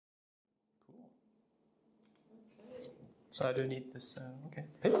So I don't need this,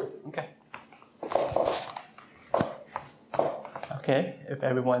 paper. Okay, if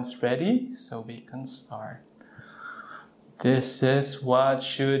everyone's ready, so we can start. This is what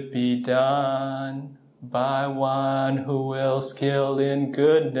should be done by one who will skill in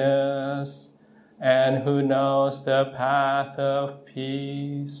goodness and who knows the path of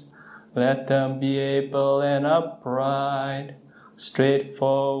peace. Let them be able and upright,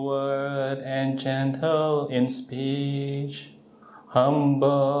 straightforward and gentle in speech,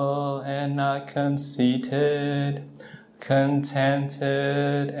 humble and not conceited,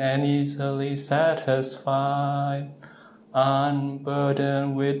 contented and easily satisfied,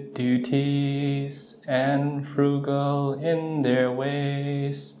 unburdened with duties and frugal in their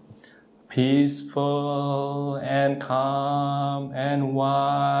ways, peaceful and calm and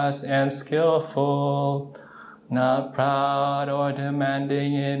wise and skillful, not proud or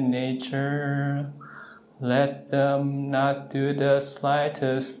demanding in nature. Let them not do the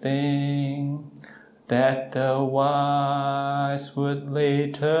slightest thing that the wise would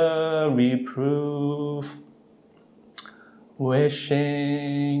later reprove.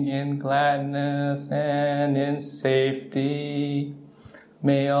 Wishing in gladness and in safety,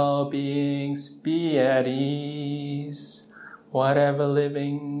 may all beings be at ease, whatever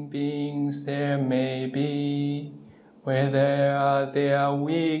living beings there may be, whether they are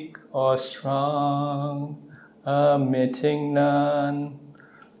weak or strong, omitting none,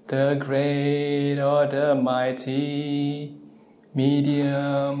 the great or the mighty,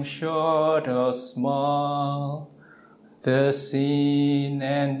 medium, short or small, the seen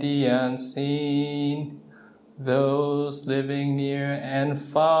and the unseen, those living near and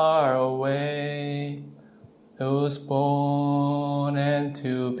far away, those born and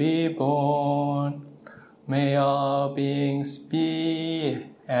to be born, may all beings be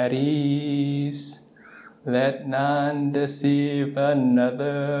at ease. Let none deceive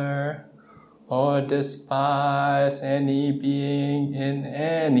another or despise any being in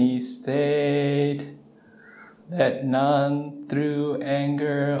any state. Let none through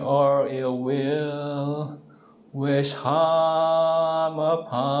anger or ill will wish harm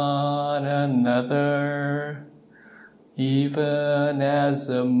upon another, even as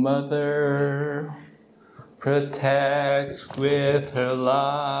a mother protects with her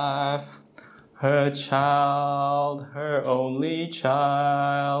life her child, her only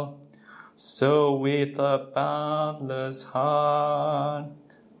child, so with a boundless heart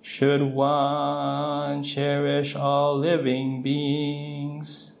should one cherish all living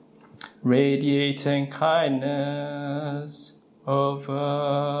beings, radiating kindness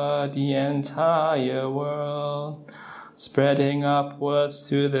over the entire world, spreading upwards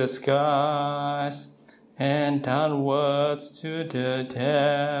to the skies and downwards to the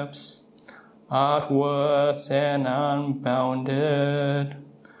depths, outwards and unbounded,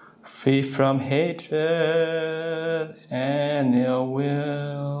 free from hatred and ill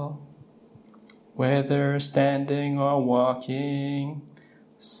will, whether standing or walking,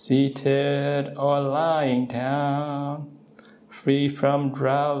 seated or lying down, free from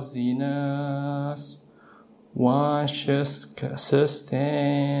drowsiness. One should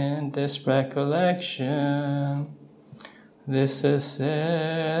sustain this recollection. This is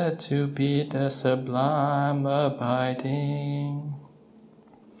said to be the sublime abiding.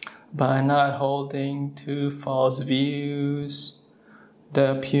 By not holding to false views,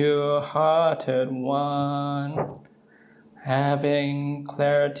 the pure-hearted one, having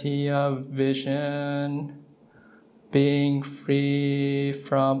clarity of vision, being free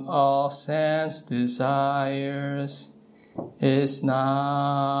from all sense desires, is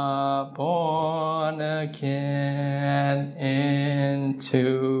not born again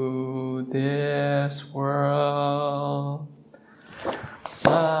into this world.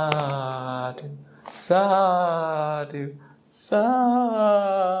 Sadhu, sadhu, sadhu.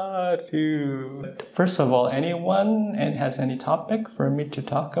 First of all, anyone has any topic for me to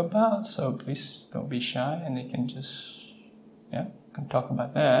talk about? So please don't be shy, and you can just can talk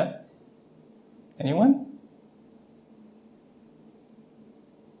about that. Anyone?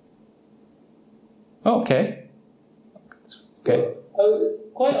 Oh, okay. Okay.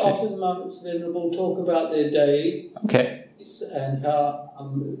 Quite often monks, Venerable, talk about their day. Okay. And how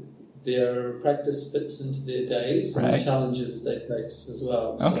their practice fits into their days and the challenges they face as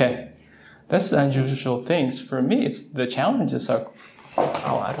well. So. Okay. That's the unusual things. For me, it's the challenges are,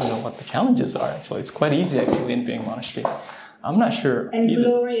 I don't know what the challenges are actually. It's quite easy actually in being monastery. I'm not sure. And either.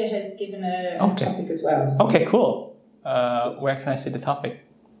 Gloria has given a topic as well. Okay, cool. Where can I see the topic?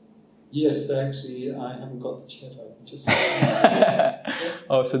 Yes, actually, I haven't got the chat open. Just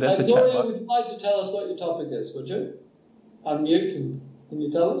oh, so that's the chat Gloria, box. would you like to tell us what your topic is, would you? unmute. Can you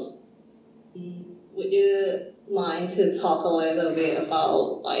tell us? Would you mind to talk a little bit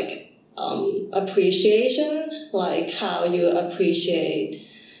about appreciation, like how you appreciate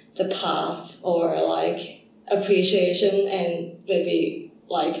the path, or like appreciation and maybe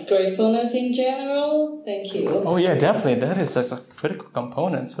like gratefulness in general? Thank you. Oh yeah, definitely. That is a critical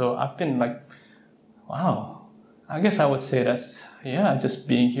component. So I've been like, wow. I guess I would say that's, just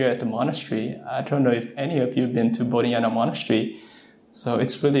being here at the monastery. I don't know if any of you have been to Bodhinyana Monastery. So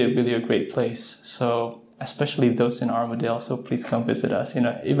it's really a great place. So especially those in Armadale. So please come visit us.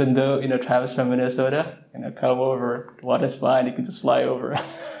 Even though, Travis from Minnesota, come over. The water's fine. You can just fly over.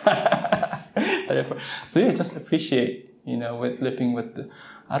 So just appreciate, with living with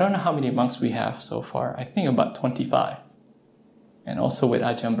I don't know how many monks we have so far. I think about 25. And also with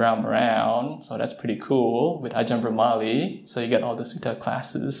Ajahn Brahm around, so that's pretty cool. With Ajahn Brahmali, so you get all the sutta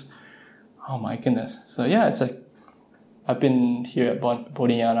classes. Oh my goodness. So it's I've been here at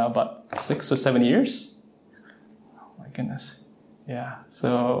Bodhinyana about 6 or 7 years. Oh my goodness. Yeah.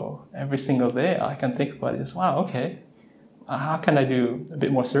 So every single day I can think about it. Wow, okay. How can I do a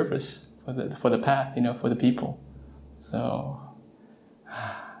bit more service for the path, for the people? So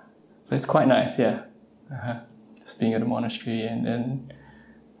it's quite nice, yeah. Just being at a monastery and then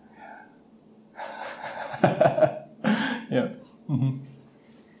yeah. Mm-hmm.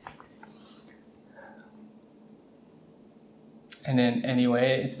 And then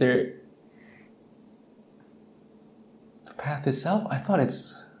anyway, is there the path itself? I thought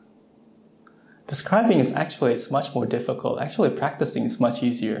describing it's much more difficult. Actually, practicing is much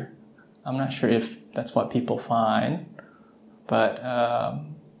easier. I'm not sure if that's what people find, but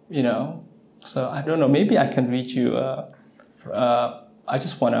so I don't know. Maybe I can read you. I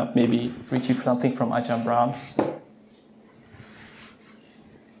just want to maybe read you something from Ajahn Brahms.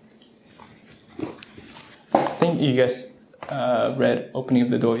 I think you guys read Opening of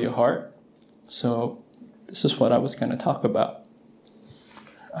the Door of Your Heart. So this is what I was going to talk about.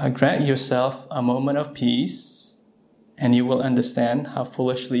 Grant yourself a moment of peace, and you will understand how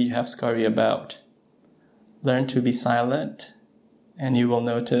foolishly you have scurried about. Learn to be silent, and you will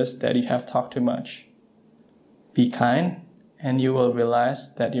notice that you have talked too much. Be kind, and you will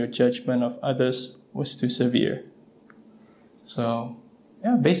realize that your judgment of others was too severe. So,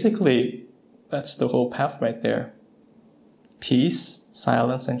 basically, that's the whole path right there. Peace,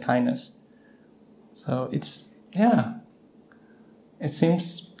 silence, and kindness. So it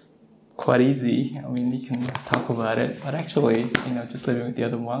seems quite easy. I mean, you can talk about it, but actually, just living with the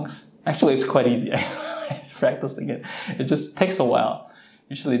other monks, actually it's quite easy. Practicing it. It just takes a while.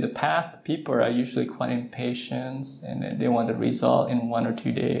 Usually the path, people are usually quite impatient and they want the result in 1 or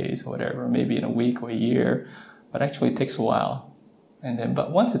 2 days or whatever, maybe in a week or a year, but actually it takes a while.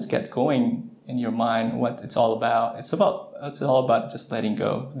 But once it gets going in your mind, what it's all about, it's all about just letting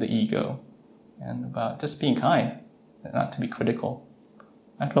go the ego and about just being kind and not to be critical.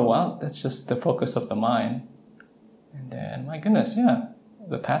 After a while, that's just the focus of the mind. And then, my goodness,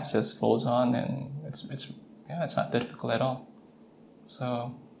 the path just flows on and it's not difficult at all.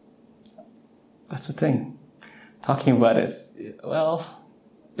 So that's the thing. Talking about it,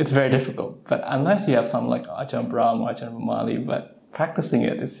 it's very difficult. But unless you have something like Ajahn Brahm or Ajahn Brahmali, but practicing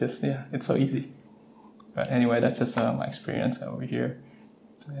it, it's just, it's so easy. But anyway, that's just my experience over here.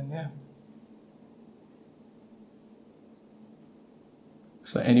 And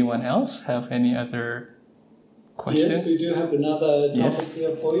So anyone else have any other questions? Yes, we do have another topic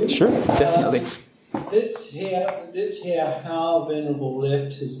here for you. Sure, definitely. Let's hear how Venerable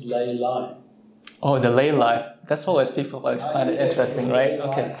left his lay life. Oh, the lay life. That's always people find it interesting, right?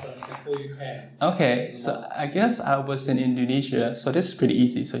 Okay. Before you can. Okay, so I guess I was in Indonesia. So this is pretty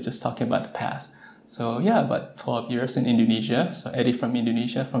easy. So just talking about the past. So about 12 years in Indonesia. So Eddie from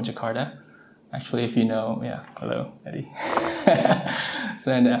Indonesia, from Jakarta. Actually, if you know, hello, Eddie.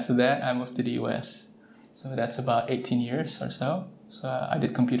 So and after that, I moved to the US. So that's about 18 years or so. So I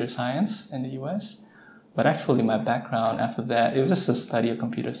did computer science in the US. But actually my background after that, it was just a study of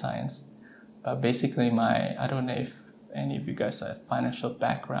computer science. But basically I don't know if any of you guys have financial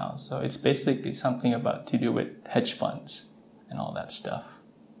background. So it's basically something to do with hedge funds and all that stuff.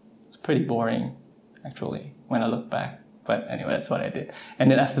 It's pretty boring, actually, when I look back. But anyway, that's what I did.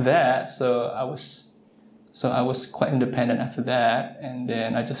 And then after that, so I was quite independent after that. And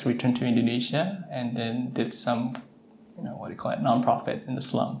then I just returned to Indonesia and then did some, nonprofit in the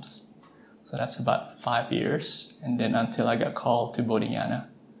slums. So that's about 5 years. And then until I got called to Bodhinyana.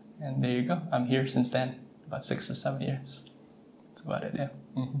 And there you go. I'm here since then, about 6 or 7 years. That's about it, yeah.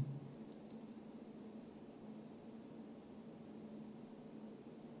 Mm-hmm.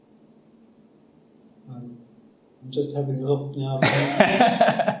 I'm just having a look now.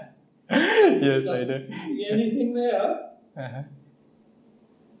 Yes, I do. Anything there? Uh-huh.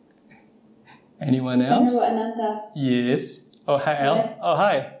 Anyone else? Venerable Ananda. Yes. Oh, hi, Al. Hello. Oh,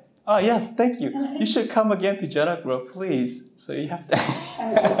 hi. Oh, yes, thank you. Hello. You should come again to Janagro, please. So you have to...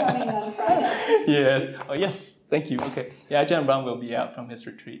 I'm coming on Friday. Yes. Oh, yes. Thank you. Okay. Yeah, Ajahn Brahm will be out from his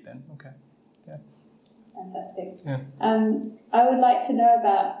retreat then. Okay. Yeah. Fantastic. Yeah. I would like to know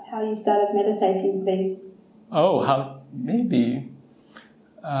about how you started meditating, please. Oh, how... Maybe...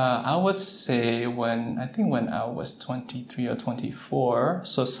 I would say when I was 23 or 24,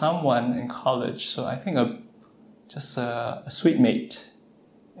 so someone in college, so I think just a sweet mate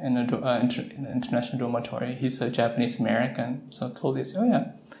in an international dormitory. He's a Japanese American, so told us, oh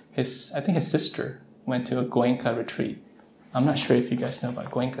yeah, I think his sister went to a Goenka retreat. I'm not sure if you guys know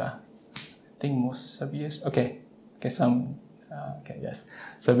about Goenka. I think most of you, okay, yes.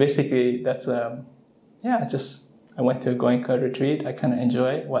 So basically, that's I went to a Goenka retreat. I kind of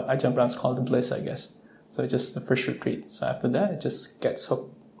enjoy what Ajahn Brahms called the bliss, I guess. So just the first retreat. So after that, it just gets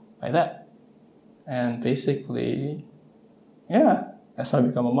hooked by that. And basically, yeah, that's how I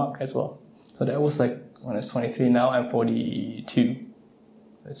become a monk as well. So that was like when I was 23. Now I'm 42.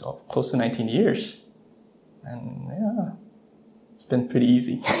 It's close to 19 years. And yeah, it's been pretty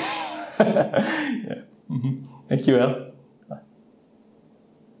easy. Yeah. Mm-hmm. Thank you, El.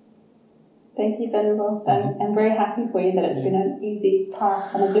 Thank you, Venerable. I'm very happy for you that it's been an easy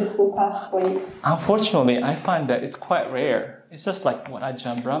path and a blissful path for you. Unfortunately, I find that it's quite rare. It's just like what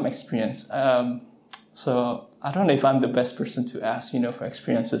Ajahn Brahm experienced. So I don't know if I'm the best person to ask, for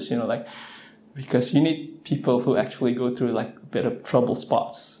experiences, because you need people who actually go through like a bit of trouble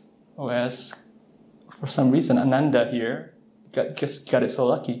spots. Whereas for some reason, Ananda here got it so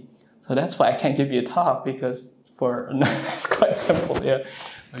lucky. So that's why I can't give you a talk, because it's quite simple. Yeah.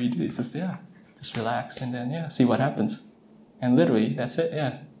 What you do is just relax and then see what happens. And literally, that's it,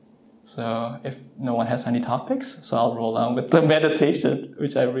 So if no one has any topics, so I'll roll on with the meditation,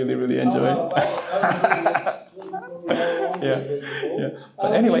 which I really, really enjoy.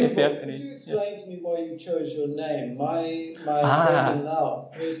 But anyway, if you have any... Could you explain to me why you chose your name? My friend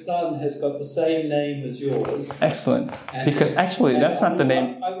now, her son has got the same name as yours. Excellent. Because actually, that's not the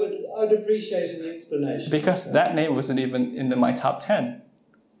name... I'd appreciate an explanation. Because that name wasn't even in my top 10.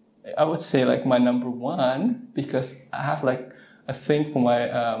 I would say like my number one, because I have like a thing for my...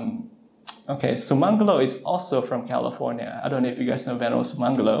 Sumangalo is also from California. I don't know if you guys know Venerable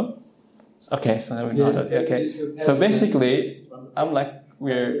Sumangalo. Okay, so we know that. Okay, so basically, I'm like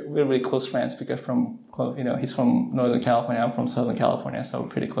we're really close friends because he's from Northern California, I'm from Southern California, so we're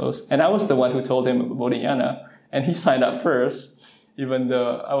pretty close. And I was the one who told him about Bodhinyana, and he signed up first, even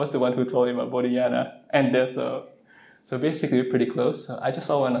though I was the one who told him about Bodhinyana. And then so basically we're pretty close. So I just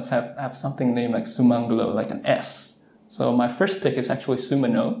always want to have something named like Sumangalo, like an S. So my first pick is actually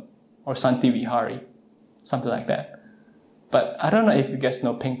Sumano or Santi Vihari, something like that. But I don't know if you guys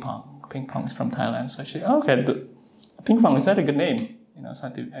know Ping Pong. Ping Pong is from Thailand, so actually, Ping Pong, is that a good name?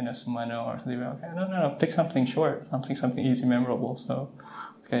 Santi, Sumano or something. Okay, no, pick something short, something easy, memorable. So,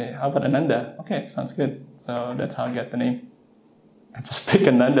 okay, how about Ananda? Okay, sounds good. So that's how I get the name. I just pick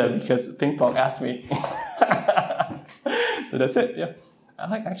Ananda because Ping Pong asked me. So that's it, yeah.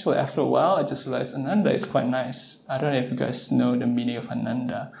 Actually, after a while, I just realized Ananda is quite nice. I don't know if you guys know the meaning of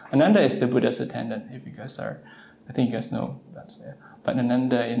Ananda. Ananda is the Buddha's attendant, if you guys are, I think you guys know that's it. But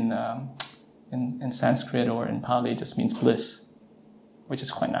Ananda in Sanskrit or in Pali just means bliss, which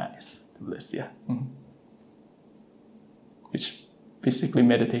is quite nice. Bliss, yeah. Mm-hmm. Which basically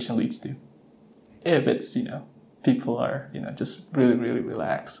meditation leads to. If it's, people are, just really, really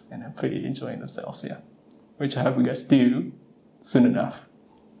relaxed and are pretty enjoying themselves, yeah. Which I hope you guys do soon enough.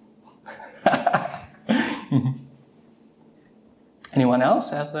 Mm-hmm. Anyone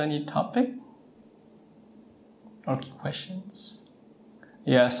else has any topic or questions?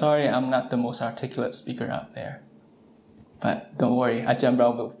 Yeah, sorry, I'm not the most articulate speaker out there. But don't worry, Ajahn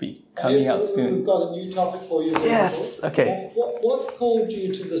Brahm will be coming out soon. We've got a new topic for you. Yes, okay. What called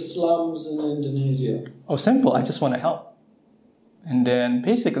you to the slums in Indonesia? Oh, simple. I just want to help. And then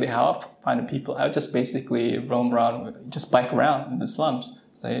basically how I find the people, I just basically roam around, just bike around in the slums.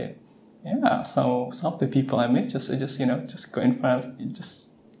 So some of the people I meet just go in front of, I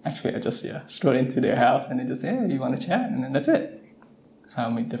just stroll into their house and they just say, hey, you want to chat? And then that's it. So I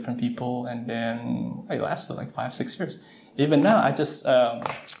meet different people, and then it lasted like 5-6 years. Even now, I just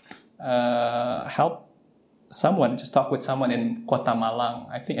help someone, just talk with someone in Kota Malang.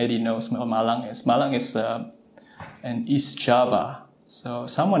 I think Eddie knows what Malang is. Malang is in East Java. So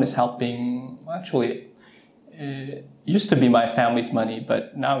someone is helping, actually, used to be my family's money,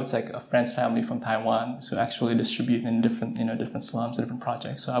 but now it's like a friend's family from Taiwan who actually distribute in different slums, different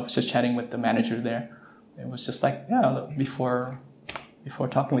projects. So I was just chatting with the manager there. It was just like, yeah, before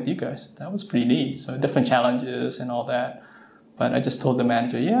talking with you guys, that was pretty neat. So different challenges and all that. But I just told the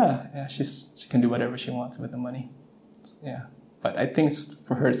manager, yeah, she can do whatever she wants with the money. Yeah. But I think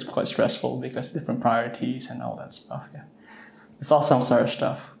for her it's quite stressful because different priorities and all that stuff. Yeah. It's all samsara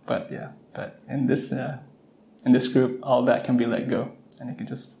stuff. But in this group, all that can be let go and you can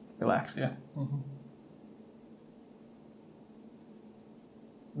just relax. Yeah. Mm-hmm.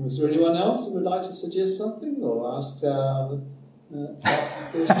 Is there anyone else who would like to suggest something or ask a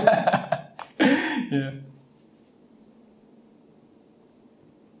question? Yeah.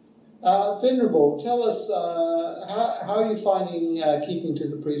 Venerable, tell us how are you finding keeping to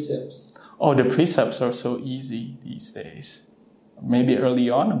the precepts? Oh, the precepts are so easy these days. Maybe early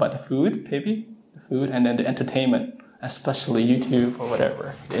on about the food, and then the entertainment, especially YouTube or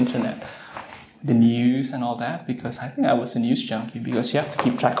whatever, the internet, the news and all that, because I think I was a news junkie because you have to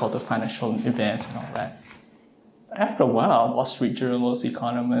keep track of the financial events and all that. After a while, Wall Street journals,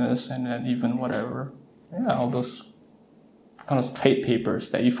 economists, and then even whatever, all those kind of trade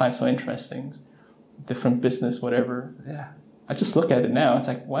papers that you find so interesting, different business, whatever. Yeah, I just look at it now. It's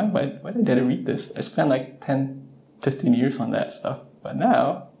like, why did I read this? I spent like 10, 15 years on that stuff. But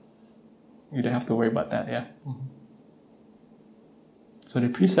now, you don't have to worry about that, yeah. Mm-hmm. So the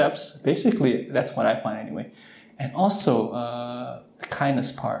precepts, basically, that's what I find anyway. And also, the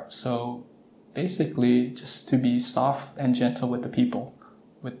kindness part. So basically, just to be soft and gentle with the people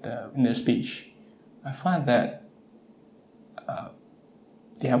in their speech. I find that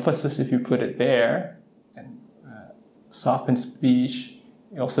the emphasis, if you put it there, and soft in speech,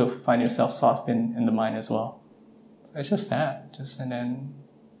 you also find yourself soft in the mind as well. So it's just that,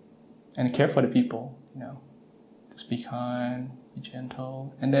 and care for the people, just be kind, be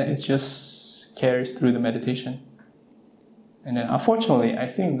gentle, and then it just carries through the meditation. And then, unfortunately, I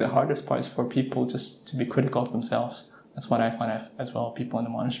think the hardest part is for people just to be critical of themselves. That's what I find as well, people in the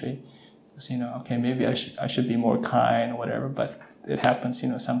monastery. Because, okay, maybe I should be more kind or whatever, but it happens,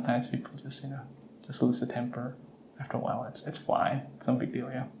 sometimes people just lose the temper. After a while, it's fine. It's no big deal,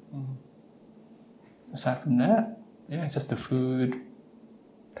 yeah. Mm-hmm. Aside from that, it's just the food,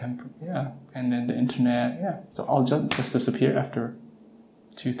 temper, and then the internet, So all just disappear after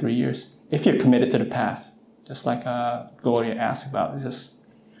 2-3 years. If you're committed to the path, just like Gloria asked about, it's just,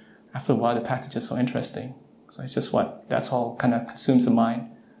 after a while, the path is just so interesting. So it's just that's all kind of consumes the mind.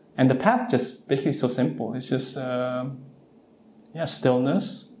 And the path just basically so simple. It's just,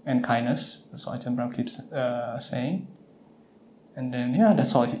 stillness and kindness. That's what Ajahn Brahm keeps saying. And then,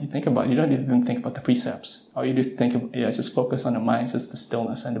 that's all you think about. You don't even think about the precepts. All you do think about, just focus on the mind, just the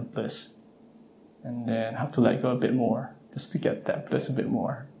stillness and the bliss. And then have to let go a bit more, just to get that bliss a bit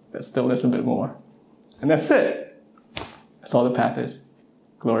more, that stillness a bit more. And that's it. That's all the path is.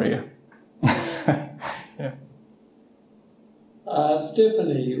 Gloria. Yeah.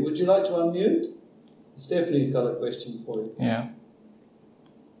 Stephanie, would you like to unmute? Stephanie's got a question for you. Yeah.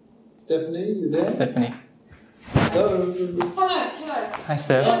 Stephanie, you there? Stephanie. Hello. Hello. Hi,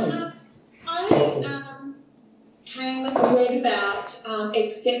 Steph. I came and read about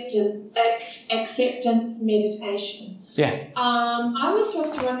acceptance meditation. Yeah. I was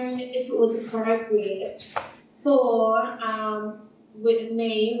just wondering if it was appropriate for with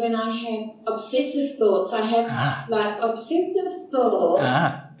me when I have obsessive thoughts. I have obsessive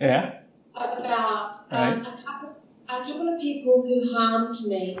thoughts about a couple of people who harmed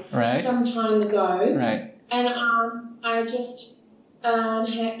me some time ago. Right. And I just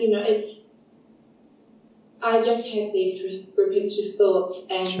I just have these repetitive thoughts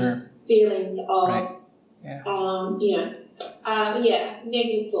and feelings of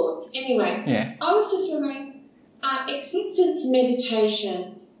negative thoughts. Anyway, I was just wondering, acceptance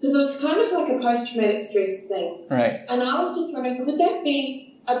meditation, because it was kind of like a post-traumatic stress thing. Right. And I was just wondering, would that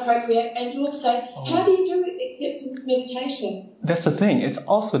be appropriate? And also, how do you do acceptance meditation? That's the thing. It's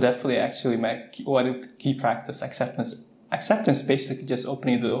also definitely actually one of the key practice, acceptance. Acceptance basically just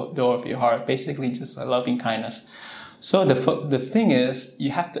opening the door of your heart, basically just a loving kindness. So the thing is, you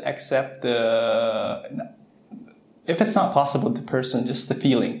have to accept if it's not possible, the person, just the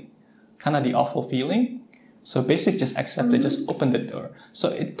feeling, kind of the awful feeling. So basically just accept it, just open the door. So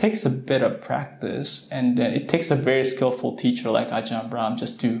it takes a bit of practice, and then it takes a very skillful teacher like Ajahn Brahm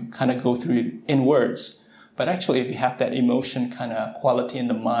just to kind of go through it in words. But actually, if you have that emotion kind of quality in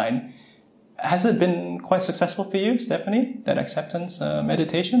the mind, has it been quite successful for you, Stephanie, that acceptance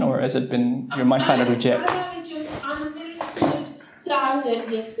meditation, or has it been your mind kind of reject? I only just started it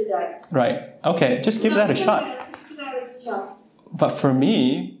yesterday. Right. Okay. Just give that a shot. tough. But for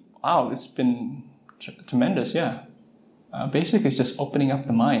me, wow, it's been tremendous, yeah. Basically, it's just opening up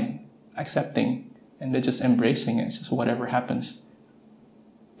the mind, accepting, and then just embracing it. It's just whatever happens.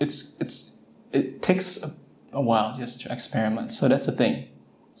 It takes a while just to experiment. So that's the thing.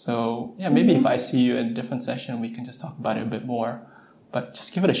 So yeah, maybe if I see you in a different session, we can just talk about it a bit more. But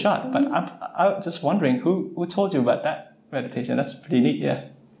just give it a shot. But I'm just wondering, who told you about that meditation? That's pretty neat, yeah.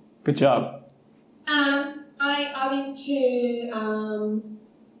 Good job. I went to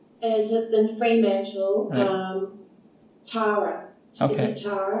is it in Fremantle, Right. Tara. Okay. Is it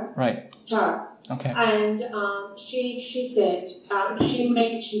Tara? Right. Tara. Okay. And she said she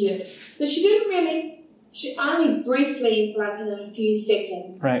mentioned it, but she didn't really. She only briefly, like in a few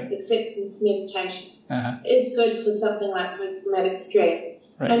seconds. Right. Acceptance meditation Uh-huh. is good for something like post-traumatic stress.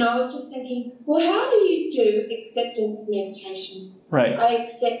 Right. And I was just thinking, well, how do you do acceptance meditation? Right. I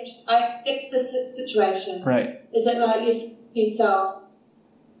accept the situation. Right. Is it like yourself?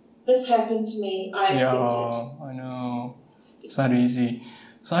 This happened to me. I accept Yeah, I know. It's not easy.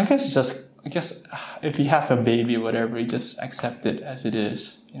 So I guess if you have a baby or whatever, you just accept it as it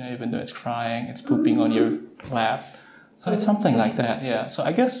is. Even though it's crying, it's pooping on your lap. So it's something like that, yeah. So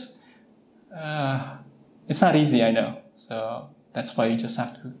I guess it's not easy, I know. So that's why you just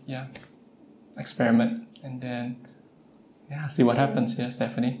have to, experiment and then, see what happens, yeah,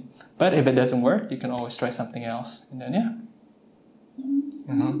 Stephanie. But if it doesn't work, you can always try something else. And then,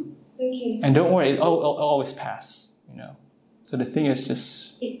 Thank you. And don't worry, it'll always pass, So the thing is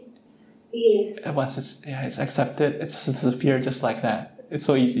just, Yes. once it's accepted, it's disappear just like that. It's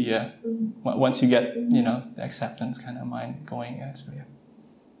so easy, yeah. Once you get, the acceptance kind of mind going, it's yeah.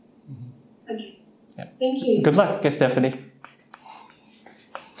 Okay. Yeah. Thank you. Good luck, okay, Stephanie.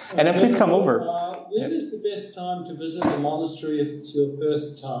 And then please come over. When is the best time to visit the monastery if it's your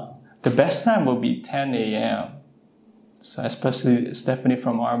first time? The best time will be 10 a.m. So especially Stephanie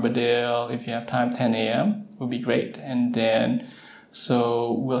from Armadale, if you have time, 10 a.m. would be great. And then,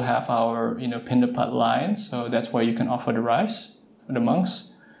 so we'll have our, Pindapat line. So that's where you can offer the rice for the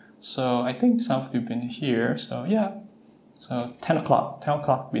monks. So I think some of you have been here. So yeah. So 10 o'clock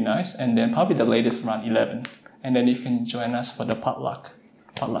would be nice. And then probably the latest around 11. And then you can join us for the potluck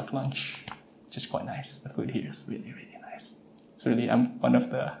lunch, which is quite nice. The food here is really, really nice. It's really, I'm one of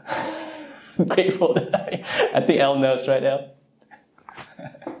the grateful that I think Elle knows, right, Elle?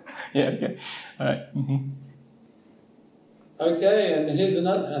 Yeah, okay. All right. Mm-hmm. Okay, and here's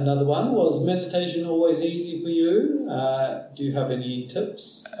another one. Was meditation always easy for you? Do you have any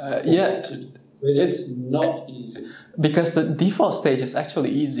tips? Yeah. When it's not easy? Because the default stage is actually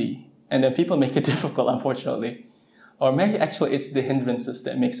easy, and then people make it difficult, unfortunately. Or maybe actually it's the hindrances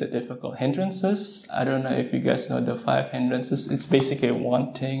that makes it difficult. Hindrances, I don't know if you guys know the 5 hindrances. It's basically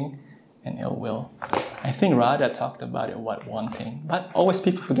wanting and ill will. I think Radha talked about it, what wanting. But always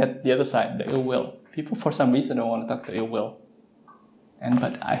people forget the other side, the ill will. People for some reason don't want to talk to ill will.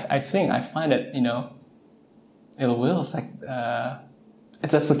 But I find that, ill will is like,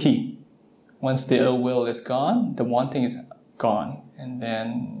 that's the key. Once the ill will is gone, the wanting is gone. And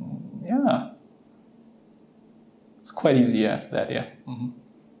then, it's quite easy after that, yeah. Mm-hmm.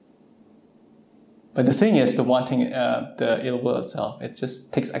 But the thing is, the wanting, the ill will itself, it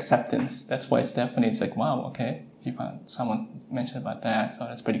just takes acceptance. That's why Stephanie's like, wow, okay, someone mentioned about that, so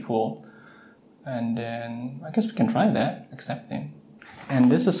that's pretty cool. And then I guess we can try that, accepting.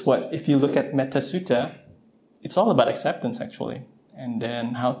 And this is what, if you look at Metta Sutta, it's all about acceptance actually, and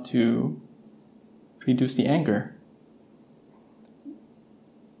then how to reduce the anger.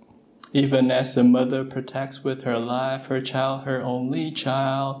 Even as a mother protects with her life her child, her only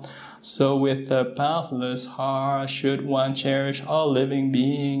child, so with a boundless heart should one cherish all living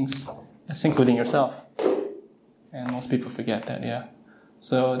beings. That's including yourself. And most people forget that, yeah.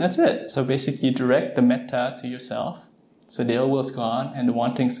 So that's it. So basically you direct the metta to yourself. So the ill will's gone and the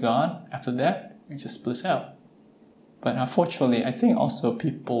wanting's gone. After that, you just bliss out. But unfortunately, I think also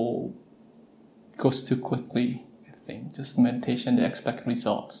people goes too quickly. I think just meditation, they expect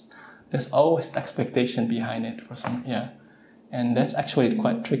results. There's always expectation behind it for some, and that's actually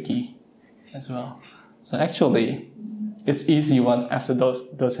quite tricky as well. So actually, it's easy once after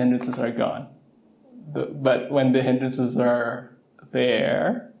those hindrances are gone. But when the hindrances are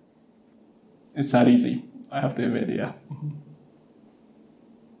there, it's not easy. I have to admit, yeah.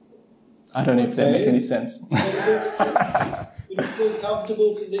 I don't know if that makes any sense. Would you feel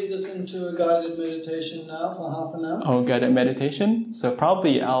comfortable to lead us into a guided meditation now for half an hour? Oh, guided meditation? So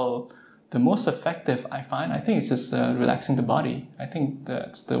probably the most effective I think it's just relaxing the body. I think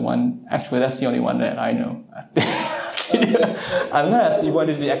that's the one, actually that's the only one that I know. Unless you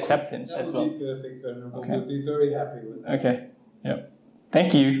wanted the acceptance as well. That would be perfect, Venerable. Okay. We'd be very happy with that. Okay. Yep.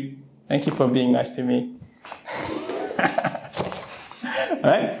 Thank you. Thank you for being nice to me. All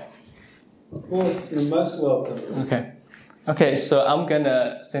right. Of course, you're most welcome. Okay. Okay, so I'm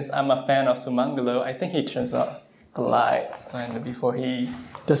gonna, since I'm a fan of Sumangalo, I think he turns off the light. So before he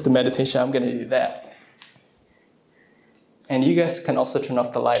does the meditation, I'm gonna do that. And you guys can also turn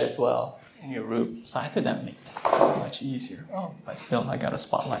off the light as well in your room. So I think that makes it so much easier. Oh, but still, I got a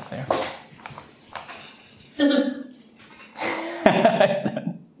spotlight there.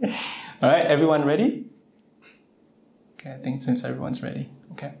 All right, everyone ready? Okay, I think since everyone's ready.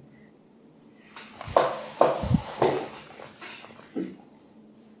 Okay.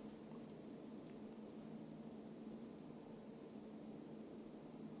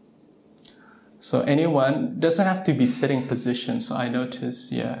 So anyone doesn't have to be sitting position. So I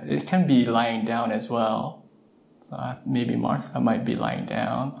notice, it can be lying down as well. So maybe Martha might be lying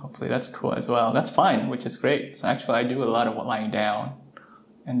down. Hopefully that's cool as well. That's fine, which is great. So actually I do a lot of lying down.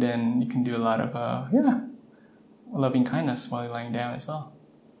 And then you can do a lot of, loving kindness while you're lying down as well.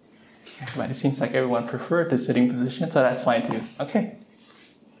 Okay, but it seems like everyone preferred the sitting position, so that's fine too. Okay.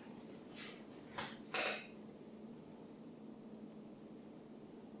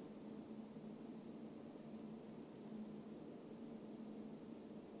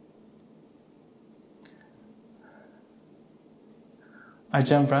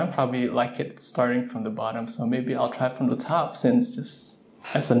 Ajahn Brahm probably like it starting from the bottom, so maybe I'll try from the top since just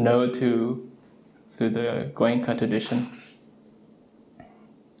as a nod to the Goenka tradition.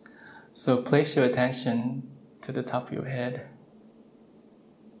 So place your attention to the top of your head.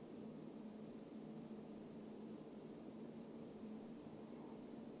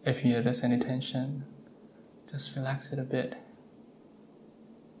 If you notice any tension, just relax it a bit.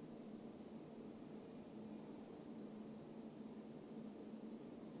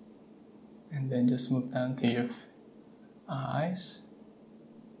 And then just move down to your eyes.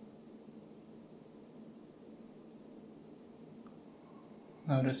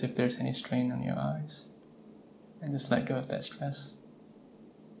 Notice if there's any strain on your eyes. And just let go of that stress.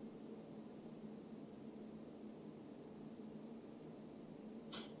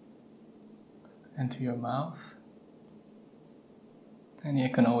 And to your mouth. And you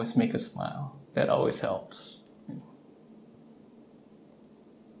can always make a smile. That always helps.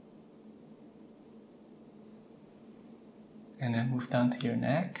 And then move down to your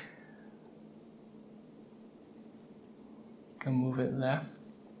neck. You can move it left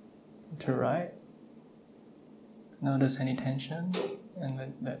to right. Notice any tension, and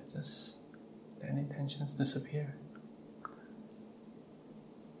let any tensions disappear.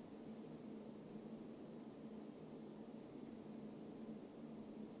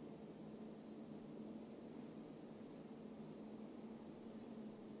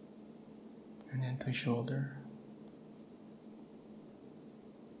 And then to shoulder.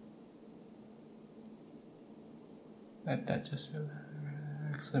 Let that just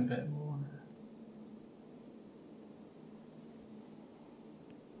relax a bit more.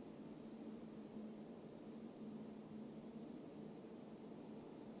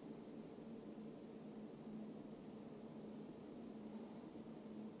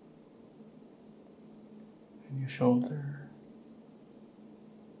 And your shoulder.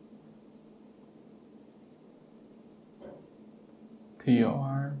 To your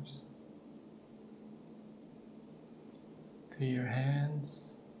arms. To your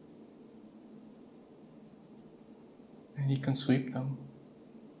hands, and you can sweep them.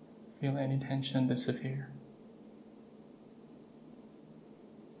 Feel any tension disappear.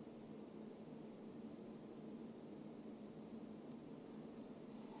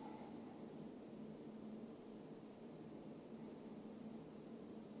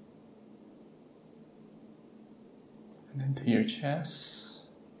 And then to your chest.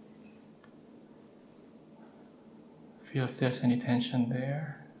 Feel if there's any tension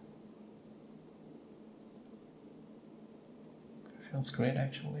there. It feels great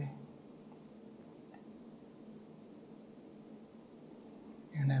actually.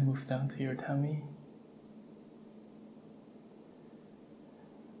 And then move down to your tummy.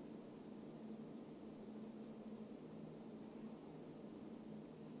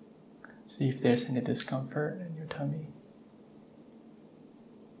 See if there's any discomfort in your tummy.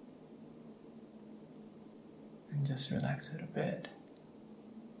 And just relax it a bit.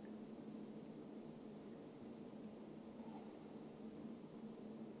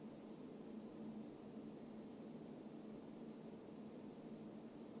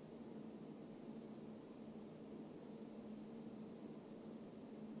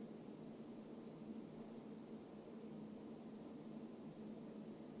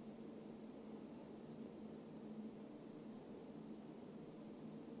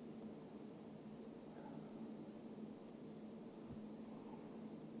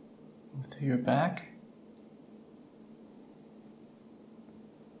 Move to your back.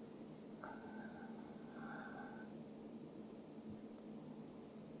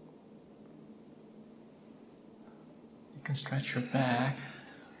 You can stretch your back,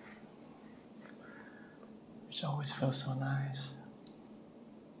 which always feels so nice.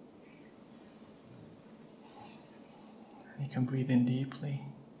 You can breathe in deeply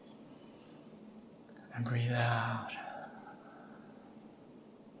and breathe out.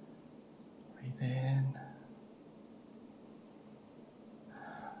 Breathe in.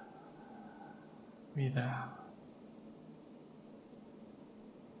 Breathe out.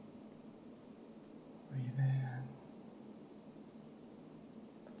 Breathe in.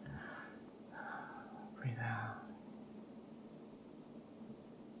 Breathe out.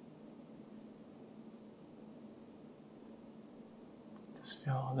 Just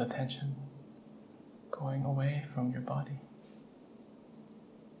feel all the tension going away from your body.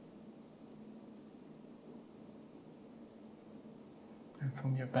 And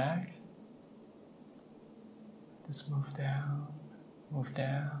from your back, just move down, move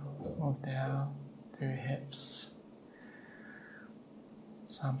down, move down to your hips.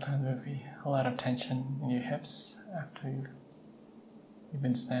 Sometimes there'll be a lot of tension in your hips after you've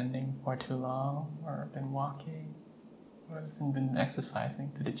been standing for too long, or been walking, or even been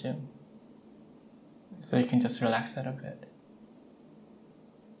exercising to the gym. So you can just relax that a bit.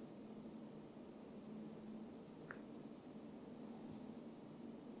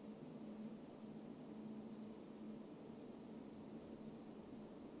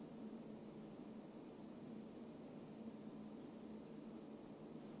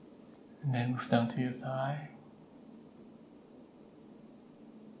 And then move down to your thigh.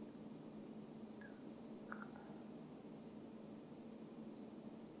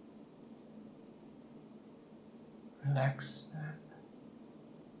 Relax that.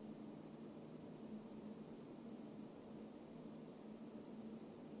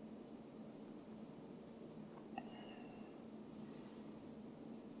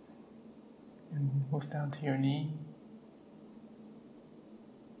 And move down to your knee.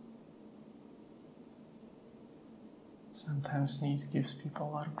 Sometimes knees gives people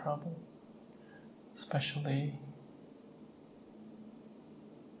a lot of trouble, especially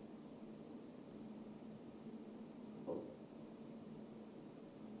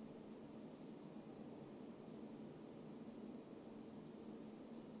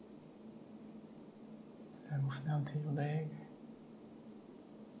and move down to your leg.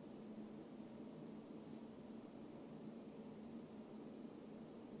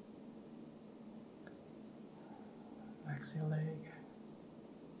 Relax your leg.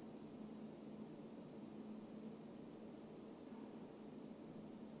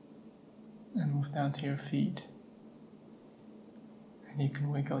 And move down to your feet. And you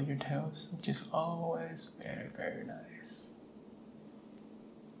can wiggle your toes, which is always very, very nice.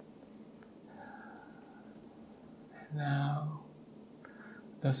 And now,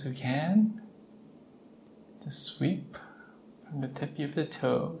 those who can, just sweep from the tip of the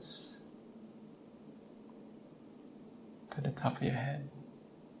toes to the top of your head.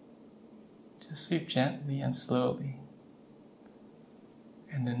 Just sweep gently and slowly.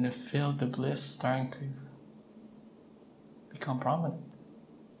 And then feel the bliss starting to become prominent.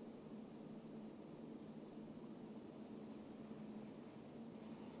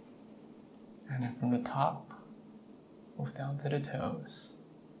 And then from the top, move down to the toes.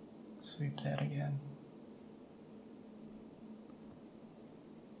 Sweep that again.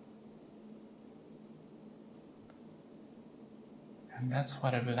 And that's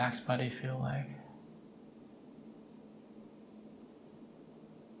what a relaxed body feels like.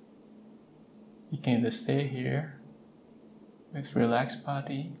 You can either stay here with relaxed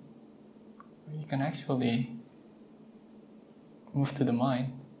body, or you can actually move to the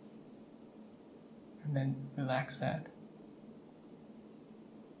mind and then relax that.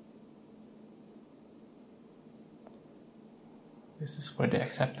 This is where the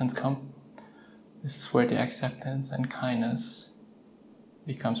acceptance This is where the acceptance and kindness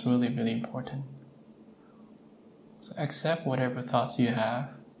becomes really, really important. So accept whatever thoughts you have.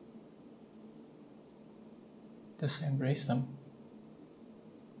 Just embrace them.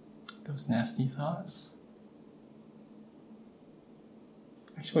 Those nasty thoughts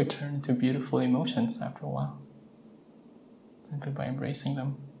actually turn into beautiful emotions after a while. Simply by embracing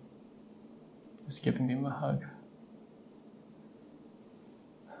them. Just giving them a hug.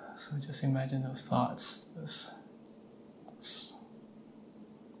 So just imagine those thoughts, those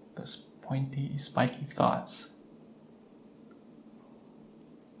pointy, spiky thoughts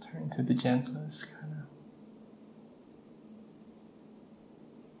turn to the gentlest kind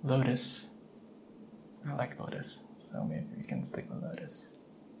of lotus. I like lotus, so maybe we can stick with lotus.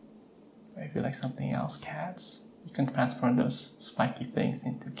 Or if you like something else, cats, you can transform those spiky things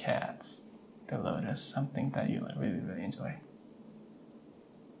into cats. The lotus, something that you really, really enjoy.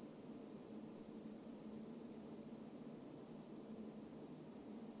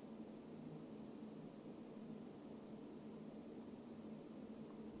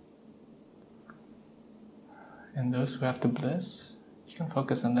 And those who have the bliss, you can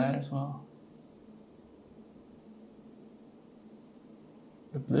focus on that as well.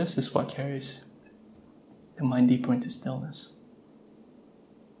 The bliss is what carries the mind deeper into stillness.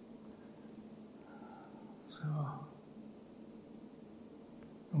 So,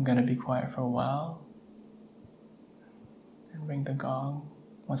 I'm going to be quiet for a while and ring the gong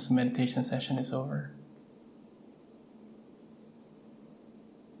once the meditation session is over.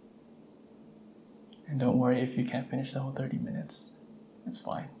 And don't worry if you can't finish the whole 30 minutes. It's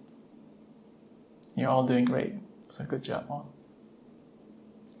fine. You're all doing great, so good job all.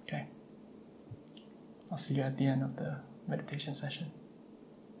 Okay. I'll see you at the end of the meditation session.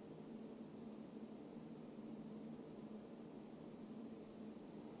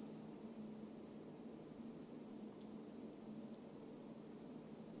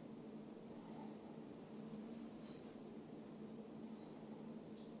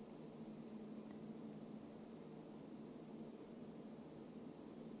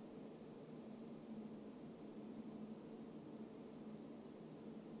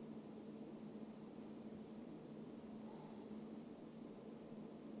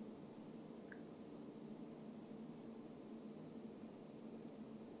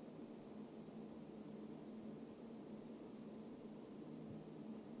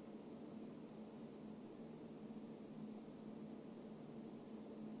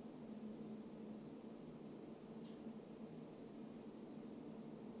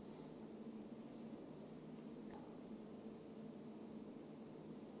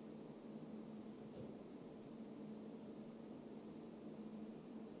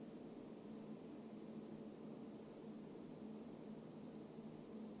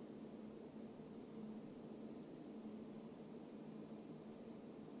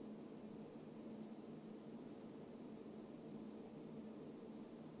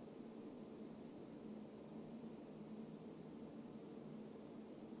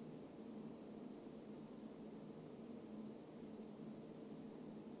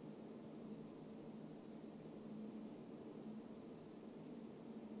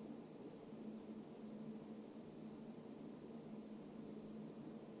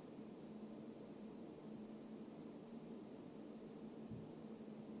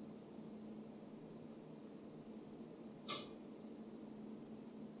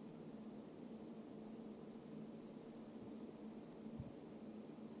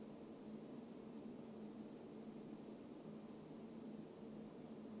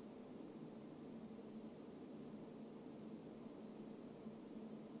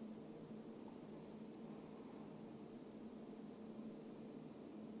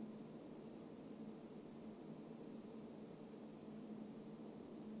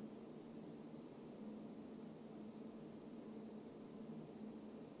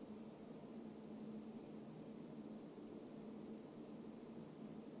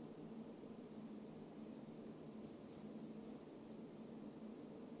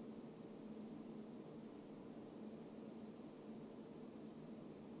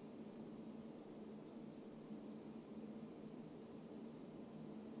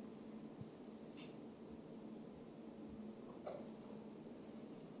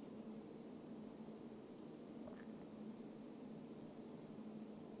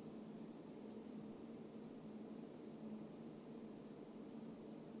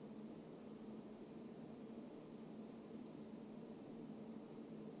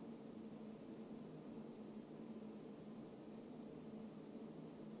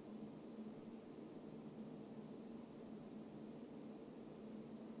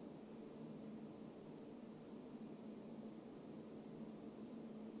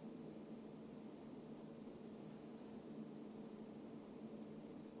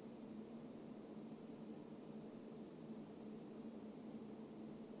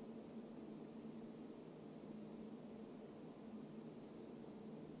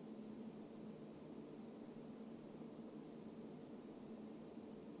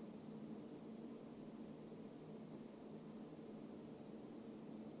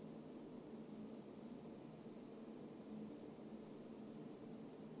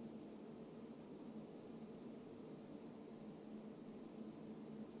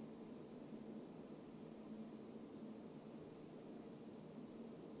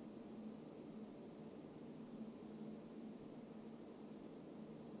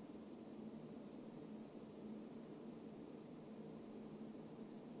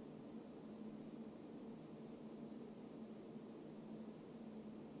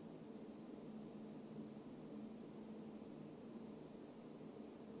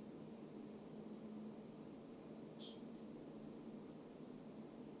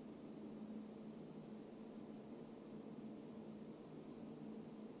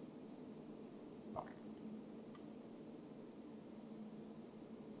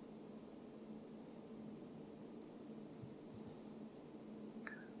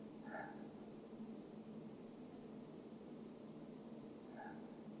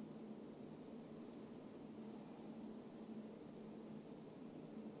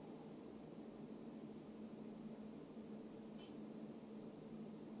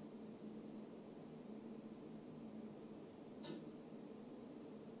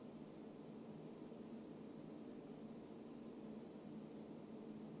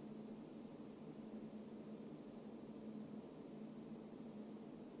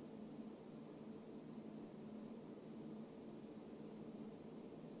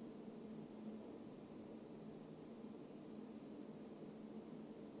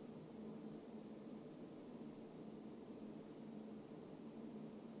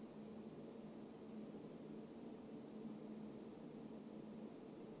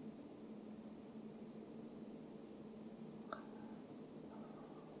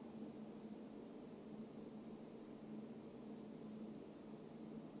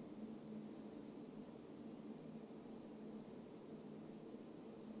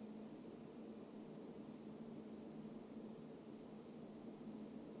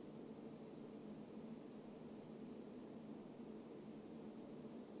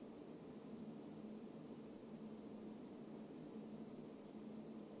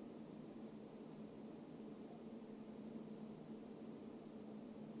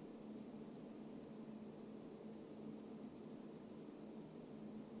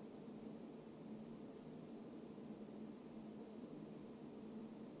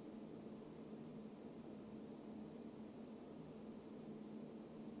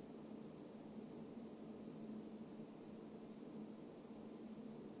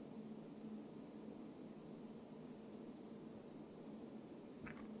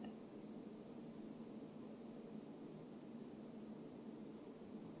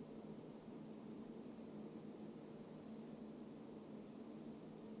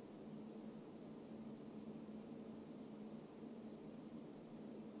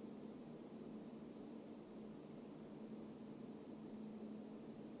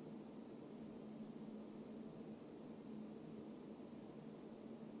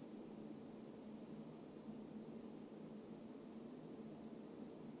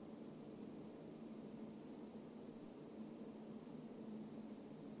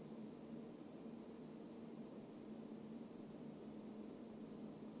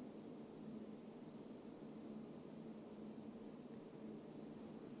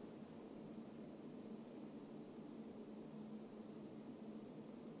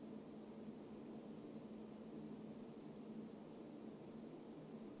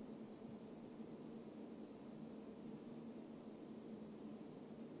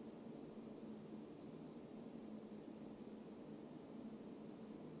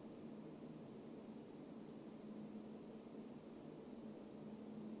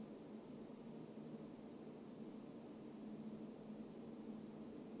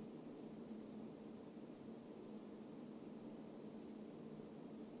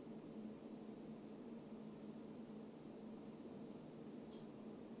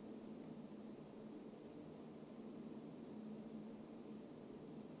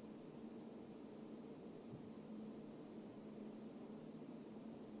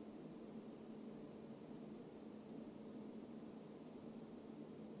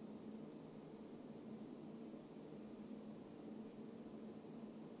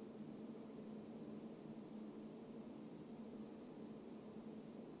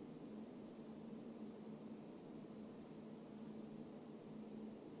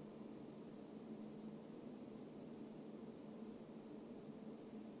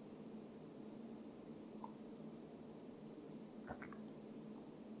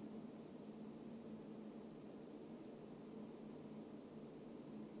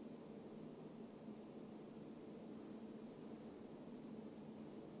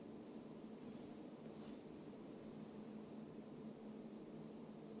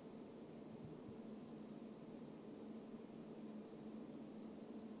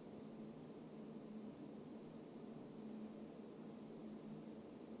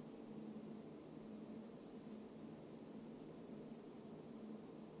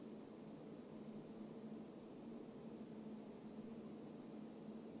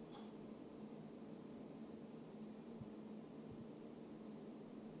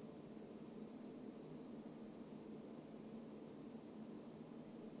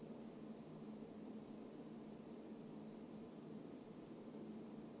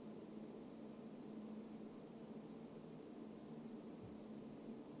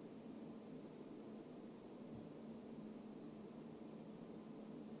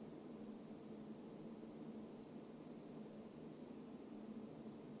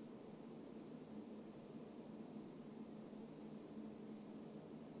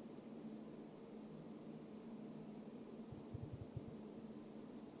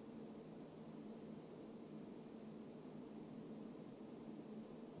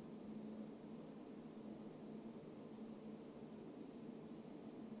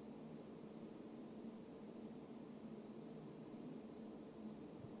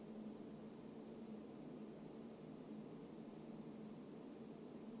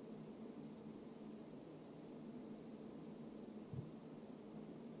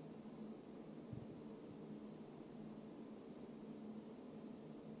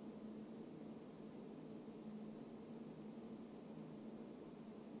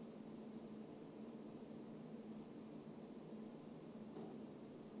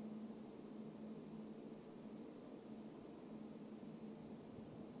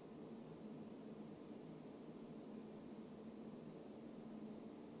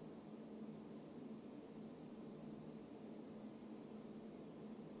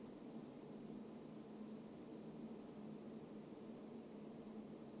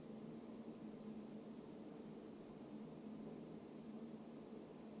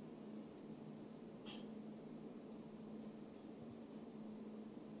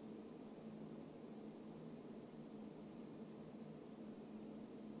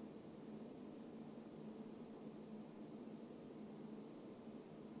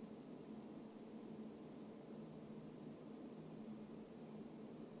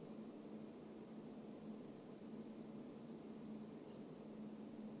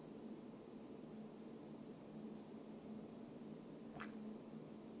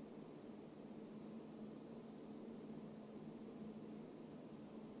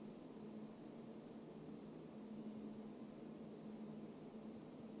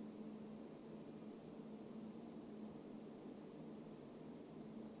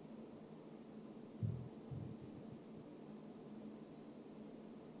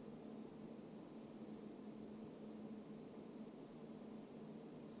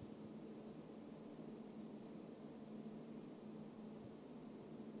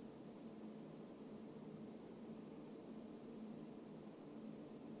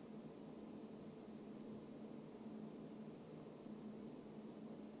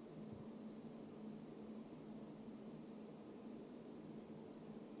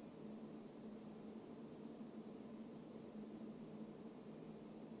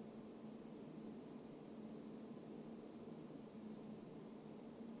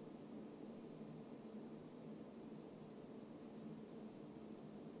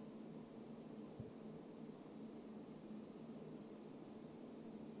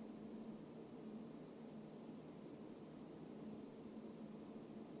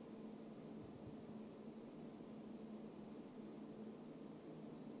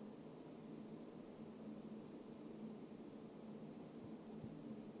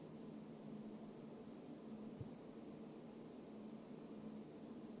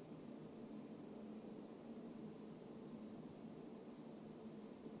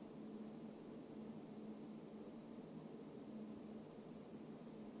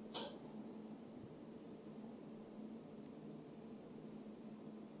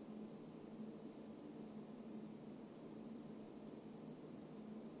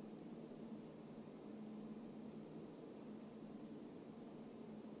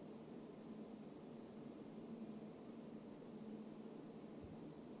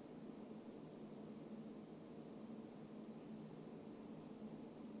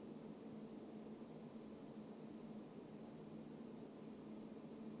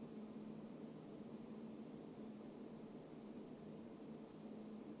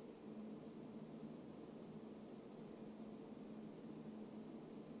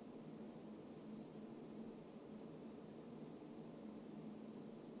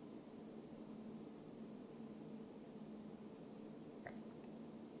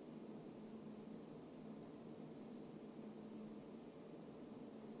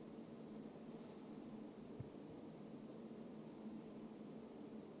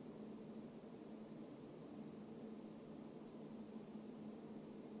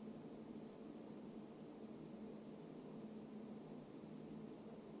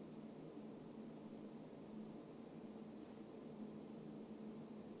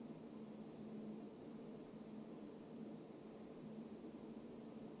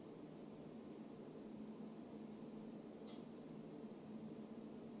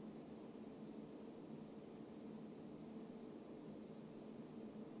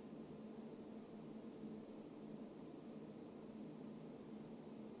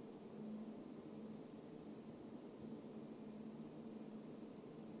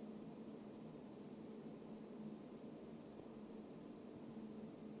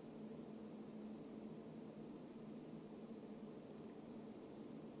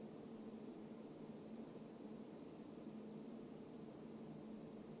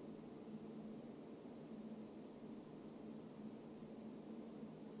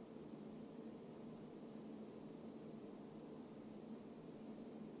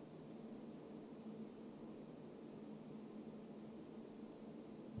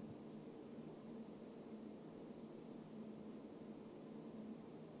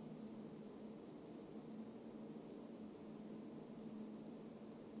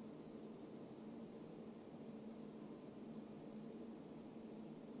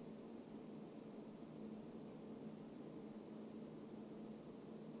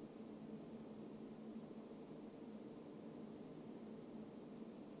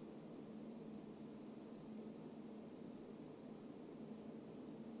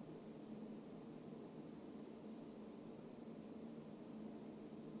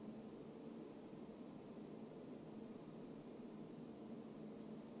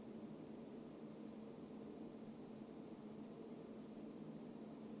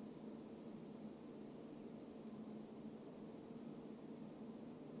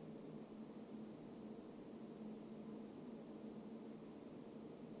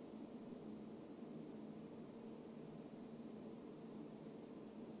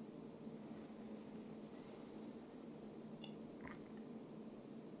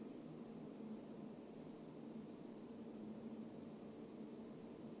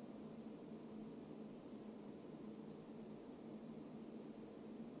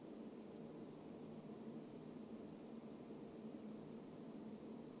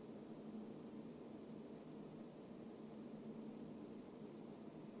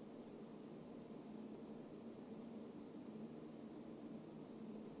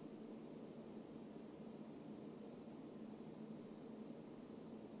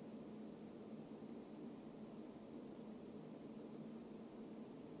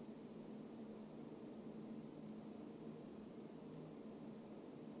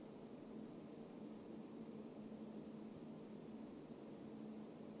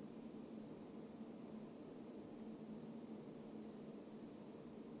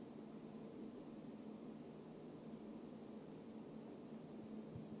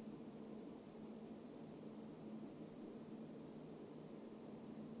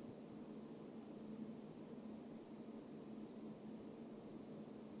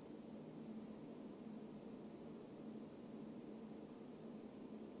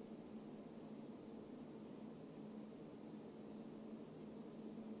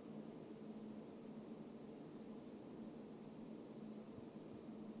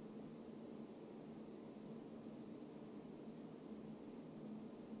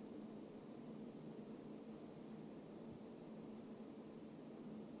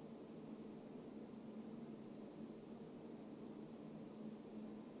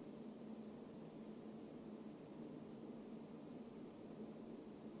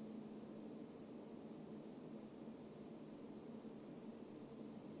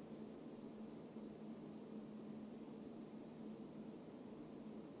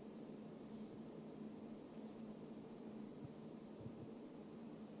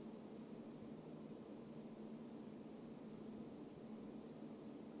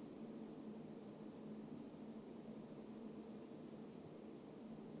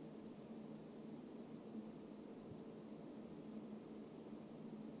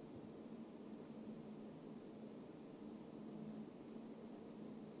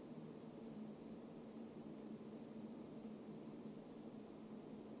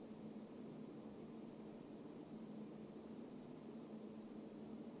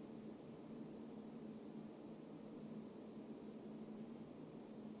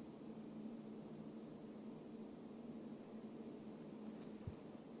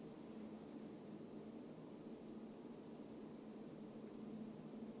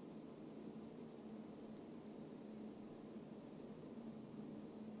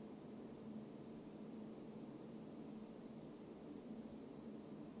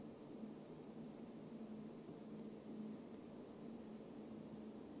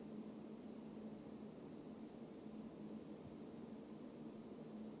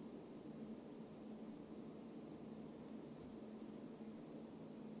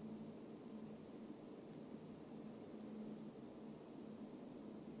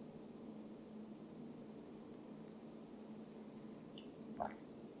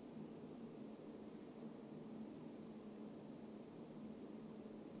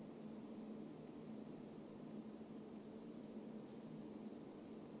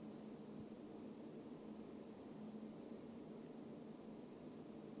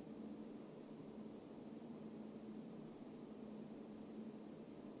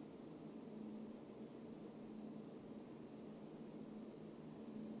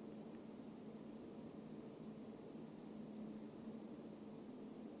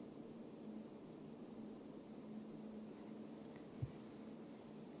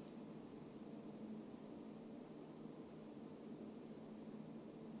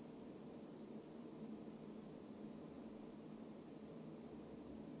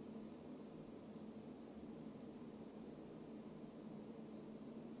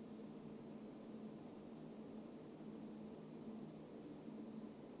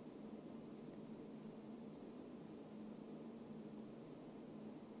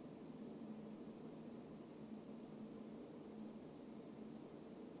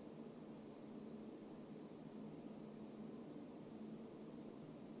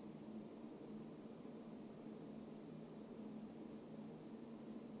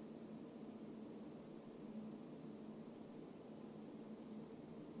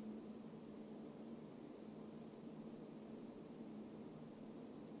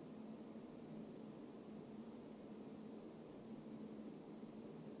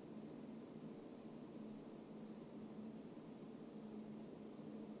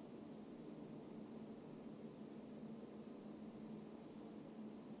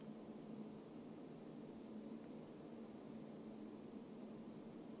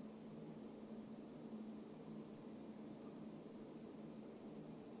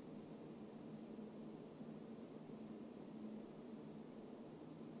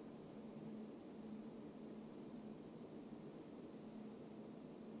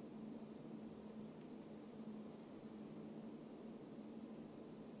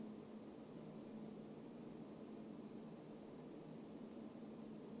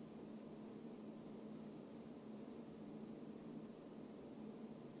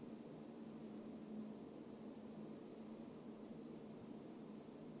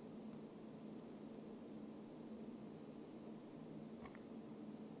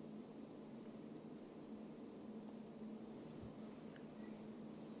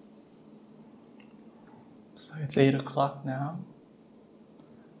 So it's 8 o'clock now.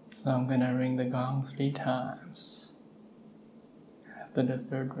 So I'm gonna ring the gong 3 times. After the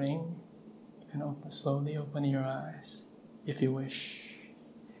 3rd ring, you can slowly open your eyes if you wish.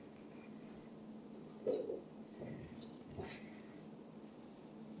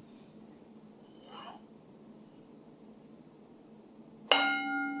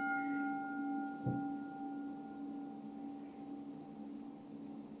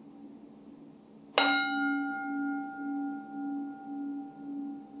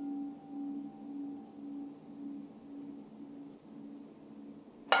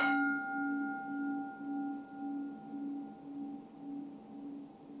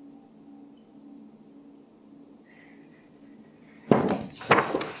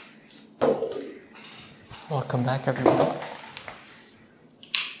 Welcome back, everyone.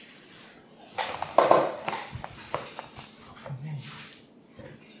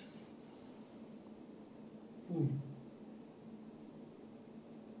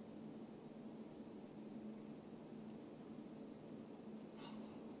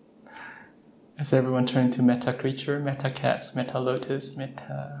 Has everyone turned to metta creature, metta cats, metta lotus,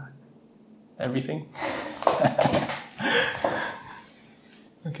 metta everything?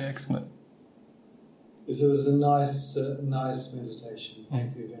 Okay, excellent. It was a nice meditation.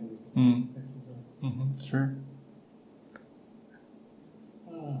 Thank you, Venerable. Thank you. Sure.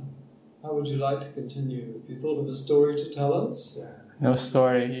 How would you like to continue? Have you thought of a story to tell us? No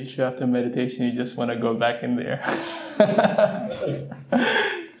story. Usually after meditation, you just want to go back in there.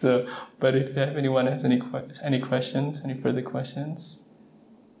 So, but if anyone has any questions, any further questions?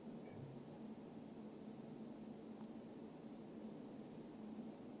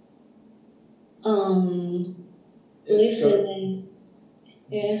 Listening.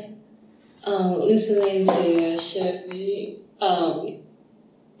 Yeah. Listening to your sharing.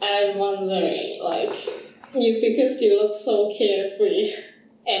 I'm wondering, like, because you look so carefree,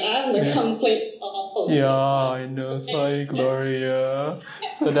 and I'm the complete opposite. Yeah, I know. Sorry, Gloria.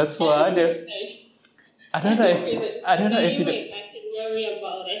 So that's why there's. I don't know if you. I can worry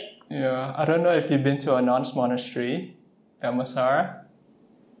about it. Yeah, I don't know if you've been to a nonce monastery, Dhammasara.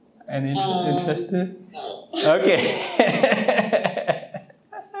 Any interested? No. Okay.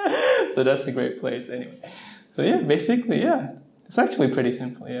 So that's a great place anyway. So yeah, basically, yeah. It's actually pretty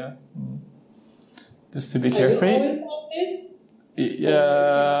simple, yeah. Just to be carefree. Are you always about this?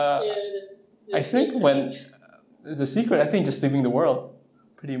 Yeah. I think when the secret, I think just leaving the world,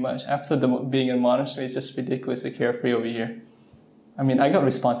 pretty much. After being in a monastery, it's just ridiculously carefree over here. I mean, I got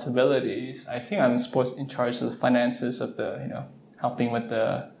responsibilities. I think I'm supposed in charge of the finances of the, helping with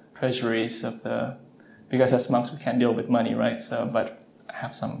the treasuries of because as monks we can't deal with money, right? So, but I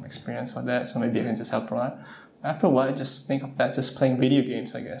have some experience with that, so maybe I can just help around. After a while, I just think of that just playing video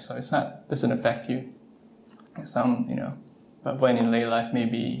games, I guess. So it's doesn't affect you. But when in lay life,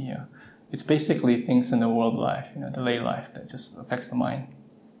 maybe, it's basically things in the world life, the lay life that just affects the mind.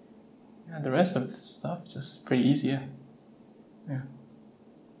 Yeah, the rest of the stuff is just pretty easy, yeah.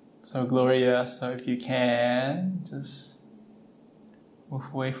 So Gloria, so if you can, just move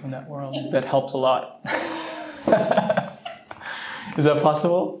away from that world. That helps a lot. Is that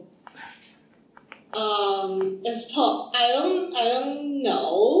possible? I don't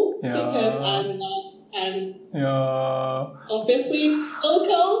know because I'm obviously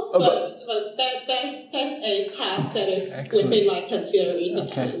local, but that's a path that is within my consideration.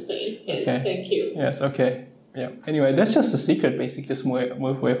 Okay. I would say. Yes, thank you. Yes, okay. Yeah. Anyway, that's just the secret. Basically, just move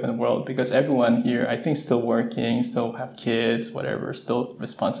away from the world because everyone here, I think, still working, still have kids, whatever, still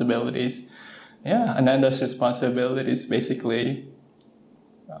responsibilities. Yeah, Ananda's responsibilities basically,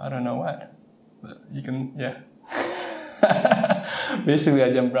 I don't know what. You can, yeah. Basically,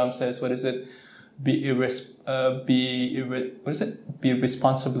 Ajahn Brahm says, what is it? Be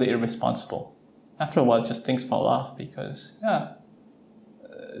responsibly irresponsible. After a while, just things fall off because,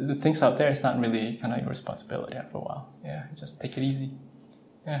 the things out there is not really kind of your responsibility after a while. Yeah, just take it easy.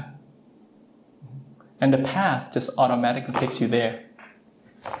 Yeah. And the path just automatically takes you there.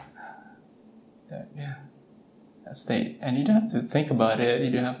 That state. And you don't have to think about it.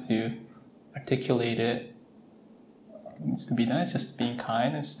 You don't have to articulate it. It needs to be nice, just being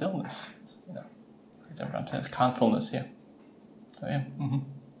kind and stillness. Ajahn says calmfulness, yeah. So yeah.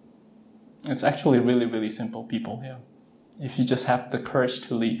 It's actually really, really simple, people, yeah. If you just have the courage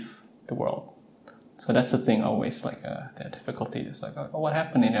to leave the world. So that's the thing always, like the difficulty is like, oh, what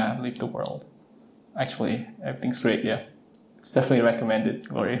happened? I have to leave the world. Actually, everything's great, yeah. It's definitely recommended,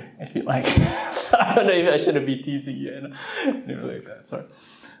 Gloria, if you like. So I don't know if I shouldn't be teasing you, Never like that, sorry.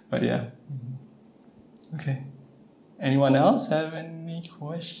 But yeah. Okay. Anyone else have any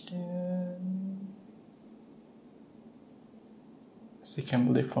question? See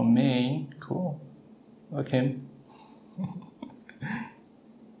Kimberly from Maine. Cool. Okay.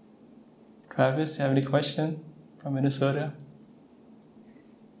 Travis, you have any question from Minnesota?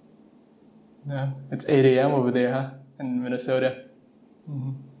 No, it's 8 a.m. over there, huh? In Minnesota.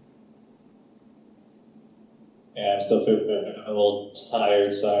 Mm-hmm. Yeah, I'm still feeling a little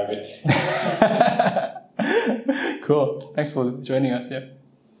tired, sorry. Cool. Thanks for joining us, yeah.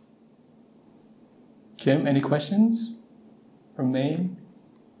 Kim, any questions from Maine?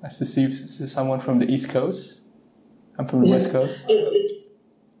 Nice to see someone from the East Coast. I'm from the West Coast. No, it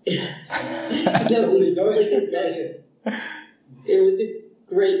was really good. It was a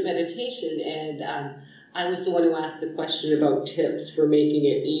great meditation, and I was the one who asked the question about tips for making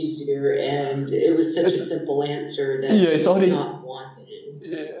it easier, and it was such a simple answer that it's already not wanting.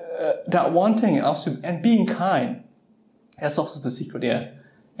 Not wanting also, and being kind. That's also the secret, yeah.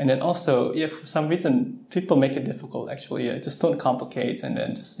 And then also, if for some reason people make it difficult, actually, just don't complicate, and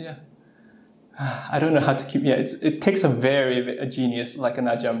then just, I don't know how to keep, it takes a genius like an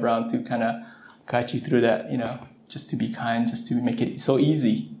Ajahn Brahm to kind of guide you through that, just to be kind, just to make it so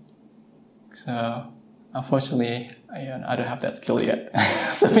easy. So, unfortunately, I don't have that skill yet.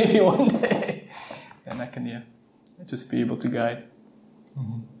 So maybe one day, then I can, just be able to guide.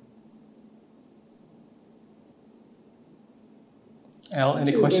 Mm-hmm. Al,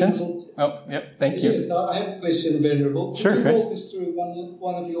 any questions? Venerable. Oh, yep, thank you. Yes, I have a question, Venerable. Sure, Could you Chris. walk us through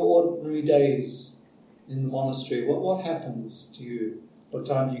one of your ordinary days in the monastery? What happens to you? What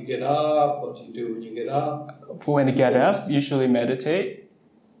time do you get up? What do you do when you get up? When I get up, usually meditate,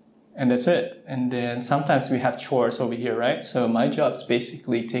 and that's it. And then sometimes we have chores over here, right? So my job's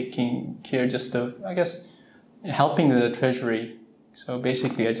basically taking care just of, I guess, helping the treasury. So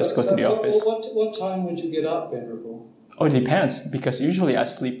basically I just go to the office. What time would you get up, Venerable? Oh, it depends, because usually I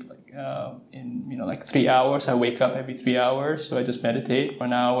sleep in 3 hours. I wake up every 3 hours, so I just meditate for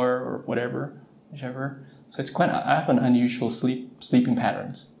an hour or whichever. So it's I have an unusual sleeping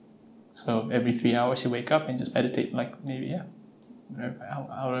patterns. So every 3 hours you wake up and just meditate, like maybe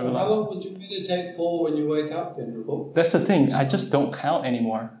however So how long would you meditate for when you wake up, Venerable? That's the thing. I just don't count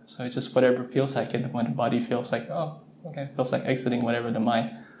anymore. So it's just whatever feels like it. When the body feels like, feels like exiting whatever the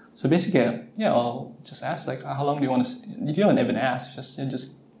mind. So basically, I'll just ask, like, how long do you want to... You don't even ask, you just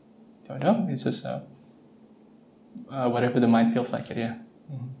don't know. It's just whatever the mind feels like it,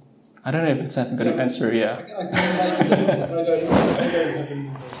 Mm-hmm. I don't know if it's not a good answer, I can imagine if I don't have any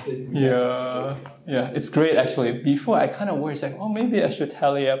more sleep. It's great, actually. Before, I kind of worried, it's like, maybe I should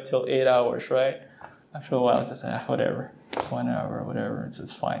tally up till 8 hours, right? After a while, it's just, whatever. 1 hour, whatever,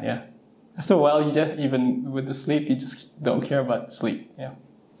 it's fine, After a while, you just, even with the sleep, you just don't care about sleep,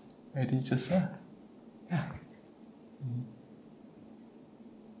 Maybe just,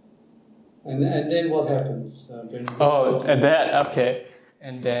 And then what happens? And that, okay.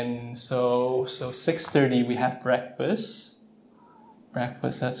 And then, so 6:30 we have breakfast.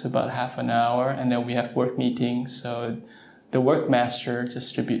 That's about half an hour. And then we have work meetings. So the work master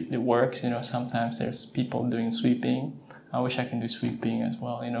distribute the work. Sometimes there's people doing sweeping. I wish I can do sweeping as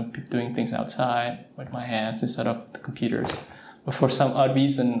well. Doing things outside with my hands instead of the computers. But for some odd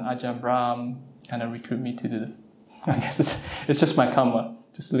reason, Ajahn Brahm kind of recruited me to do I guess it's just my karma,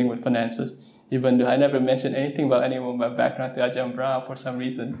 just dealing with finances. Even though I never mentioned anything about anyone my background to Ajahn Brahm for some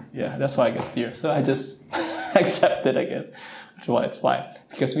reason. That's why I get steered. So I just accepted, I guess. Which is why it's fine.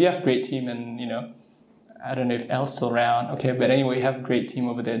 Because we have a great team and, I don't know if Elle's still around. Okay, but anyway, we have a great team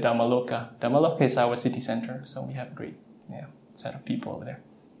over there, Dhammaloka. Dhammaloka is our city center, so we have a great set of people over there.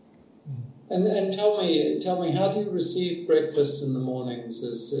 And tell me, how do you receive breakfast in the mornings?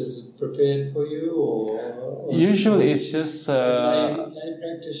 Is it prepared for you, or usually it's just lay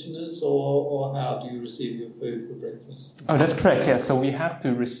practitioners, or how do you receive your food for breakfast? Oh, that's correct. So we have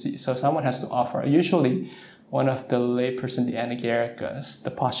to receive. So someone has to offer. Usually, one of the layperson, the anagarikas,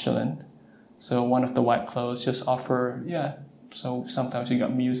 the postulant. So one of the white clothes just offer. So sometimes you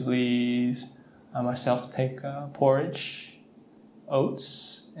got mueslis. I myself take porridge,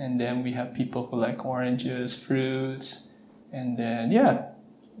 oats. And then we have people who like oranges, fruits, and then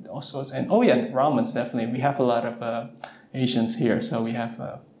all sorts. And ramens definitely. We have a lot of Asians here, so we have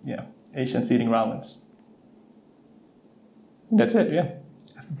Asians eating ramens. That's it.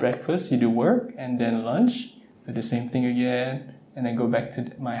 After breakfast, you do work, and then lunch, do the same thing again, and then go back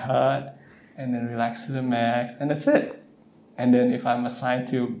to my hut, and then relax to the max, and that's it. And then if I'm assigned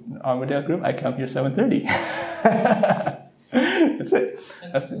to Armadale group, I come here 7:30. That's it.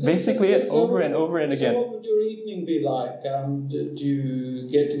 That's basically it, over and over and again. So what would your evening be like? Do you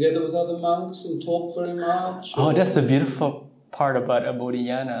get together with other monks and talk very much? Oh, that's a beautiful part about a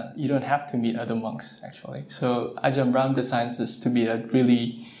Bodhinyana, you don't have to meet other monks, actually. So Ajahn Brahm designs this to be a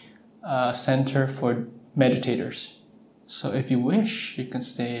really center for meditators. So if you wish, you can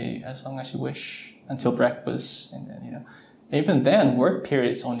stay as long as you wish until breakfast, and then, even then, work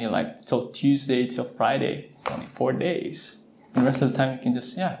period is only like till Tuesday till Friday. It's only 4 days. And the rest of the time you can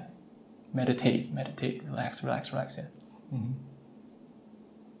just, meditate, relax, yeah. Mm-hmm.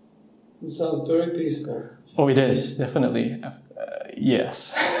 It sounds very peaceful. Oh, it is, definitely.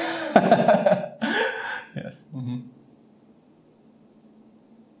 Yes. Yes. Mm-hmm.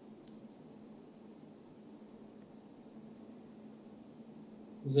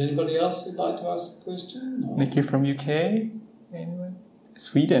 Is there anybody else who'd like to ask a question? No. Nikki from UK? Anyone?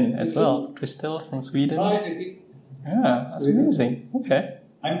 Sweden as well. Christelle from Sweden. Hi, Nikki. Yeah, that's amazing. Okay.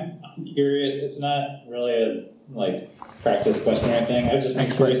 I'm curious. It's not really a practice question or anything. I've just been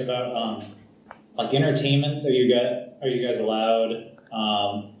curious about entertainments. Are you guys allowed?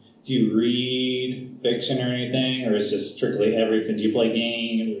 Do you read fiction or anything, or is just strictly everything? Do you play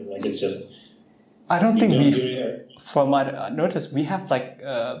games, or it's just? I don't think from what I noticed, we have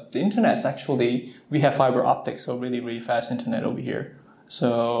the internet's actually, we have fiber optics, so really, really fast internet over here.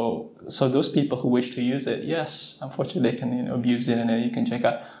 So those people who wish to use it, yes, unfortunately they can abuse it, and then you can check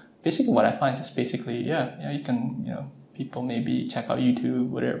out. Basically, what I find is basically, you can people maybe check out YouTube,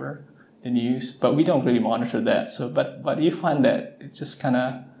 whatever, the news, but we don't really monitor that. So, but you find that it just kind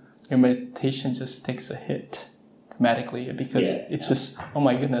of your meditation just takes a hit dramatically because it's just, oh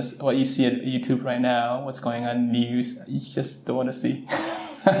my goodness, what you see at YouTube right now, what's going on in news, you just don't want to see.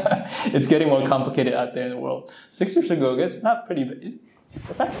 It's getting more complicated out there in the world. 6 years ago, it's not pretty.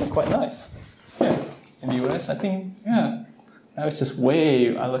 It's actually quite nice. Yeah, in the US, I think. Yeah, now it's just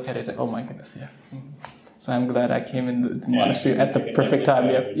way. I look at it, it's like, oh my goodness, yeah. Mm-hmm. So I'm glad I came in the monastery at the perfect time.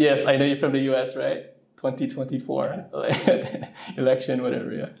 Yep. Yes, I know you're from the US, right? 2024 election,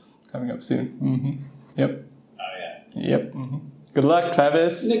 whatever. Yeah, coming up soon. Mm-hmm. Yep. Oh yeah. Yep. Mm-hmm. Good luck,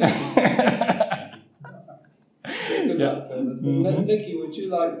 Travis. Good luck, Travis. Mm-hmm. Nikki, would you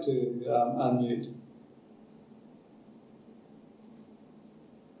like to unmute?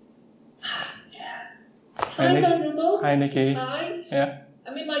 Hi, Venerable. Hi, Nikki. Hi. Yeah.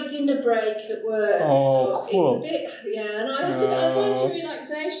 I'm in my dinner break at work, so it's cool. a bit, and I want to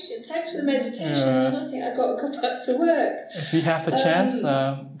relaxation. Thanks for the meditation, and I think I've got to go back to work. If you have a chance,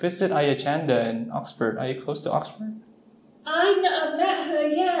 visit Ayachanda in Oxford. Are you close to Oxford? I've met her,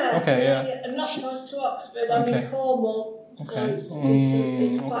 yeah. Okay, yeah. I'm not close to Oxford, I'm in Cornwall, so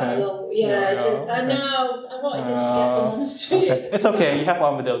it's quite a long, I know, I wanted her to get the monastery. Okay. It's okay, you have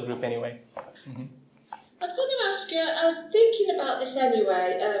Armadale group anyway. Mm-hmm. I was going to ask you, I was thinking about this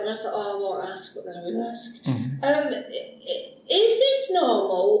anyway, and I thought, I won't ask, but then I will ask. Mm-hmm. Is this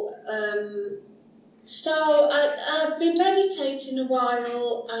normal? So I've been meditating a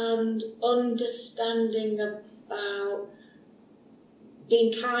while and understanding about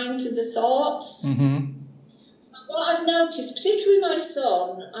being kind to the thoughts. Mm-hmm. So what I've noticed, particularly my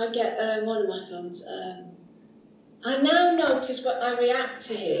son, I get one of my sons, I now notice when I react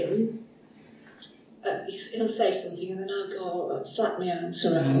to him, he'll say something and then I'll go flap my arms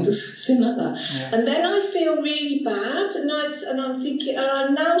around or something like that. Yeah. And then I feel really bad and I'm thinking, and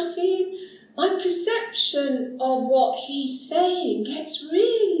I'm now seeing my perception of what he's saying gets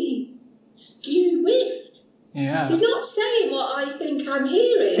really skew-whiffed. Yeah. He's not saying what I think I'm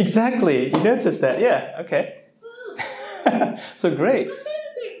hearing. Exactly. You noticed that, yeah, okay. Oh. So great. I feel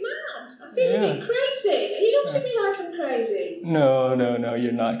a bit mad. I feel a bit crazy. Are you looking at me like I'm crazy? No,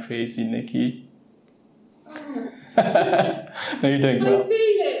 you're not crazy, Nikki. No, you're doing well. I feel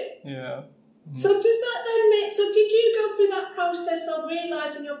it. Yeah. So does that then mean? So did you go through that process of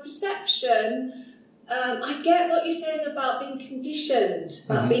realising your perception? I get what you're saying about being conditioned,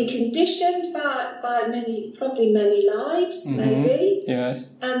 being conditioned by probably many lives, maybe. Yes.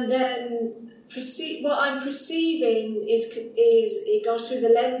 And then what I'm perceiving is it goes through the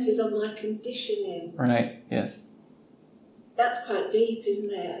lenses of my conditioning. Right. Yes. That's quite deep,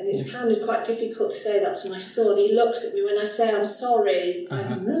 isn't it? And it's kind of quite difficult to say that to my son. He looks at me when I say I'm sorry. I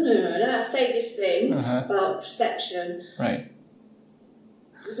go, no. I say this thing about perception. Right.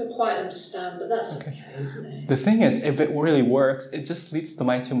 Doesn't quite understand, but that's okay, isn't it? The thing is, if it really works, it just leads the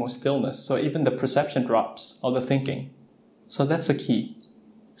mind to more stillness. So even the perception drops, all the thinking. So that's the key.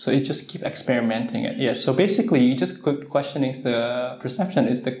 So you just keep experimenting it. Yeah. So basically, you just keep questioning the perception.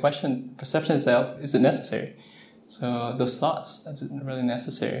 Perception itself, is it necessary? So those thoughts, that's really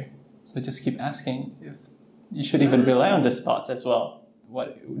necessary. So just keep asking if you should even rely on these thoughts as well.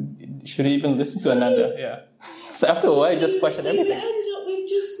 What should you even listen to Ananda? Yeah. So after a while, you just question everything. You end up with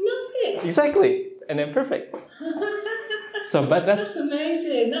just nothing. Exactly, and then perfect. So, but That's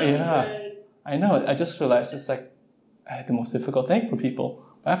amazing. That'd be great. I know. I just realized it's like the most difficult thing for people.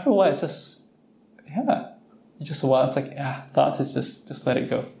 But after a while, it's just, it's like, thoughts is just let it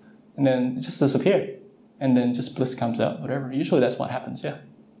go. And then it just disappear. And then just bliss comes out, whatever. Usually that's what happens,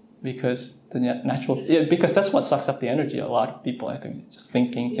 because the natural, because that's what sucks up the energy. A lot of people, I think, just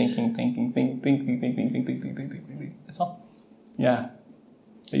thinking. That's all. Yeah,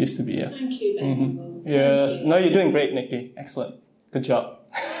 it used to be. Yeah. Thank you, Venerable. Yes. Thank you. No, you're doing great, Nikki. Excellent. Good job.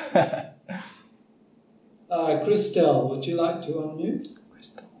 Christelle, would you like to unmute?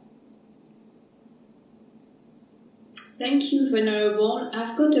 Crystal. Thank you, Venerable.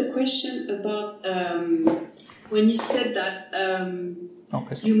 I've got a question about when you said that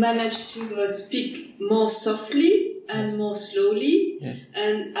you managed to speak more softly and more slowly. Yes.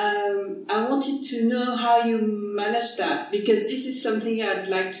 And I wanted to know how you managed that, because this is something I'd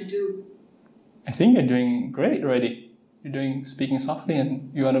like to do. I think you're doing great already. You're speaking softly,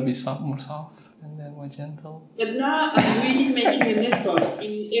 and you want to be more soft and then more gentle. But now I'm really making an effort.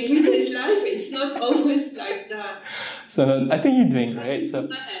 In everyday's life, it's not always like that. So I think you're doing great. I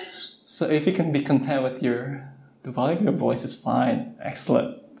manage. So if you can be content with the volume of your voice is fine.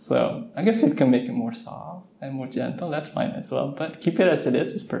 Excellent. So I guess if you can make it more soft and more gentle, that's fine as well. But keep it as it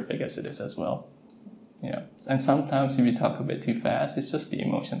is. It's perfect as it is as well. Yeah. And sometimes if you talk a bit too fast, it's just the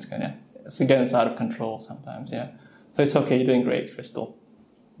emotions it's out of control sometimes. Yeah. So it's okay. You're doing great, Crystal.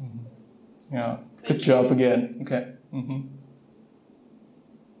 Mm-hmm. Yeah. Good job again. Okay. Mm-hmm.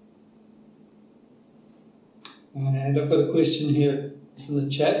 And I've got a question here from the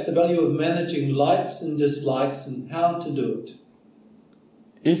chat. The value of managing likes and dislikes and how to do it.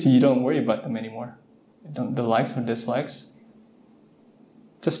 Easy. You don't worry about them anymore. The likes or dislikes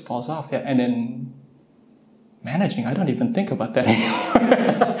just falls off. Yeah. And then managing, I don't even think about that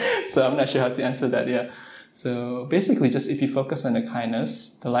anymore. So I'm not sure how to answer that. Yeah. So basically, just if you focus on the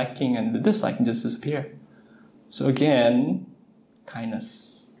kindness, the liking and the disliking just disappear. So again,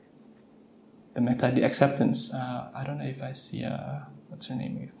 kindness, the metta, the acceptance. I don't know if I see, what's her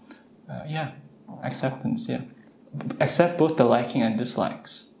name? Acceptance, accept both the liking and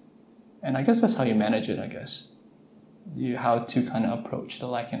dislikes. And I guess that's how you manage it, I guess. How to kind of approach the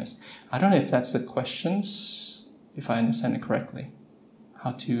likiness. I don't know if that's the questions, if I understand it correctly.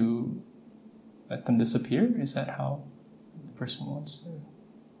 How to let them disappear? Is that how the person wants to?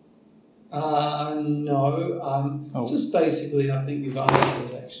 No. Just basically, I think you've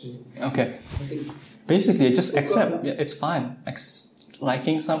answered it actually. Okay. Basically, just accept. Yeah, it's fine.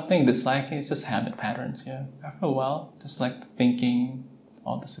 Liking something, disliking, it's just habit patterns. Yeah. After a while, just like thinking,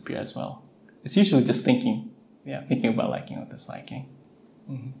 all disappear as well. It's usually just thinking. Yeah, thinking about liking or disliking.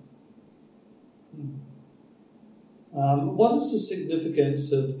 Mm-hmm. What is the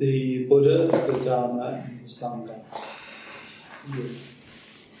significance of the Buddha, the Dharma, and the Sangha?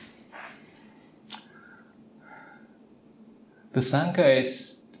 The Sangha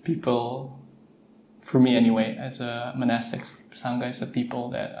is people, for me anyway, as a monastic, Sangha is the people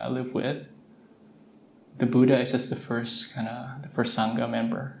that I live with. The Buddha is just the first Sangha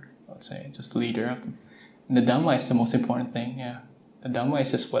member, let's say, just the leader of them. And the Dhamma is the most important thing, yeah. The Dhamma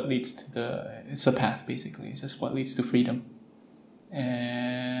is just what leads to it's a path basically, it's just what leads to freedom.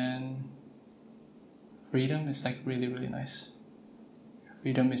 And freedom is like really, really nice.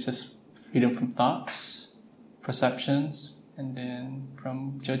 Freedom is just freedom from thoughts, perceptions, and then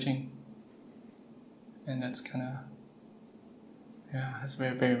from judging. And that's it's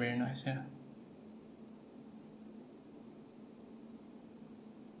very, very, very nice, yeah.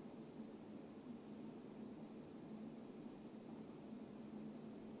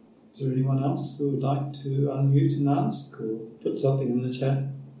 Is there anyone else who would like to unmute and ask or put something in the chat?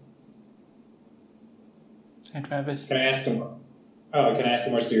 Hey, Travis. Can I ask a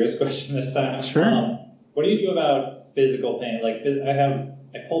more serious question this time? Sure. What do you do about physical pain? Like, I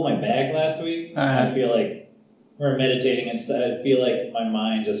pulled my back last week. And I feel like we're meditating and stuff. I feel like my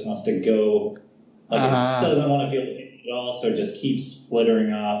mind just wants to go. Like, it doesn't want to feel the pain at all, so it just keeps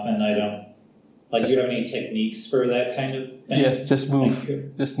flittering off, and I don't. Like, do you have any techniques for that kind of thing? Yes, just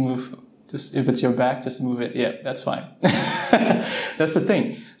move. Just move. Just if it's your back, just move it. Yeah, that's fine. That's the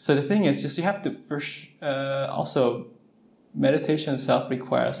thing. So the thing is, just you have to first. Also, meditation itself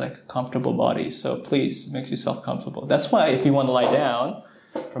requires like a comfortable body. So please make yourself comfortable. That's why if you want to lie down,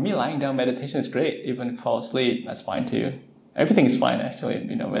 for me, lying down meditation is great. Even if you fall asleep, that's fine too. Everything is fine actually.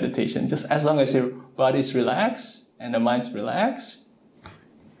 Meditation. Just as long as your body is relaxed and the mind's relaxed.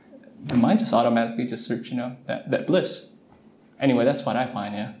 The mind just automatically just search, that bliss. Anyway, that's what I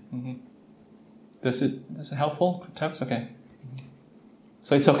find, yeah. Mm-hmm. Is it helpful? Tips? Okay. Mm-hmm.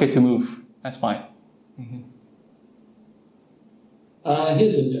 So it's okay to move. That's fine. Mm-hmm.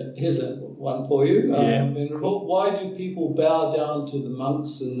 Here's a one for you, Venerable. Why do people bow down to the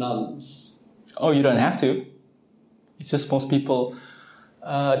monks and nuns? Oh, you don't have to. It's just most people,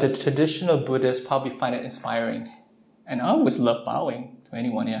 the traditional Buddhists probably find it inspiring. And I always love bowing to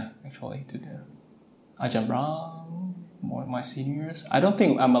anyone, actually, to the Ajahn Brahm, more of my seniors. I don't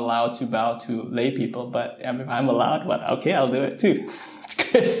think I'm allowed to bow to lay people, but if I'm allowed, okay, I'll do it too.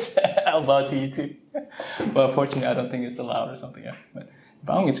 Chris, I'll bow to you too. But unfortunately, I don't think it's allowed or something. But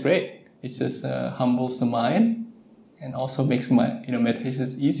bowing is great. It just humbles the mind and also makes my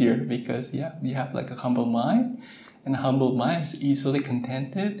meditations easier because you have like a humble mind, and a humble mind is easily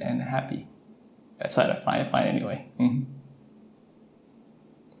contented and happy. That's what I find anyway. Mm-hmm.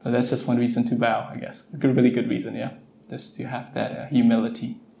 So that's just one reason to bow, I guess. A really good reason, just to have that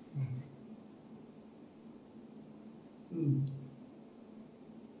humility. Mm-hmm.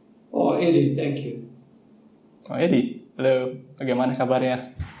 Oh, Eddie, thank you. Oh, Eddie. Hello. Bagaimana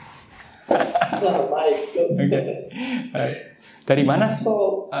kabarnya? Baik. Okay. Dari mana?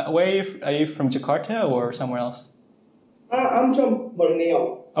 So, where are you from Jakarta or somewhere else? I'm from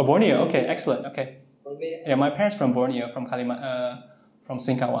Borneo. Oh, Borneo. Okay, excellent. Okay. Borneo. Yeah, my parents from Borneo, from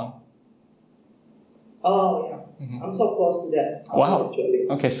Singkawang. Oh, yeah. Mm-hmm. I'm so close to that. Wow. Actually.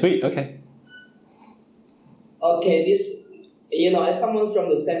 Okay, sweet. Okay. Okay, this, as someone from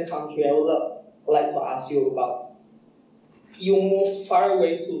the same country, I would like to ask you about, you move far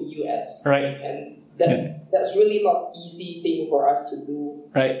away to US. Right. And that's really not easy thing for us to do.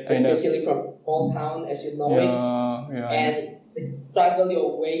 Right. Especially from small town, as you know it. Yeah. And struggle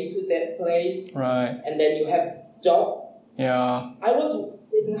your way to that place. Right. And then you have job. Yeah. I was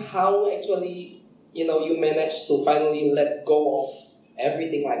wondering how actually, you managed to finally let go of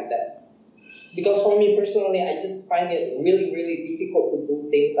everything like that. Because for me personally, I just find it really, really difficult to do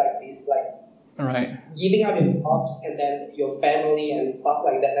things like this, like giving up your jobs and then your family and stuff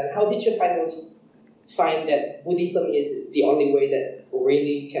like that. And how did you finally find that Buddhism is the only way that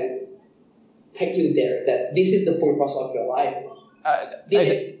really can take you there, that this is the purpose of your life?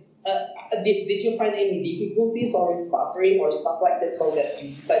 Did you find any difficulties or suffering or stuff like that so that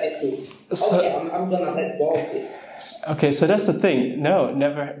you decided to, I'm going to let go of this? Okay, so that's the thing. No,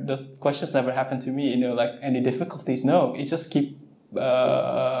 never. Those questions never happened to me. Like any difficulties. No, it just keep.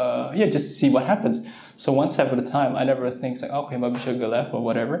 Just see what happens. So one step at a time. I never think like, okay, maybe I should go left or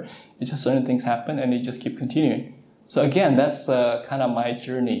whatever. It's just certain things happen, and you just keep continuing. So again, that's kind of my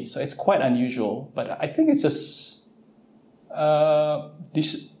journey. So it's quite unusual, but I think it's just.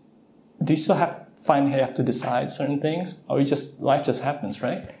 Do you still have to decide certain things, or life just happens,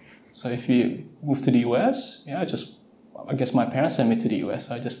 right? So if you move to the US, I guess my parents sent me to the US,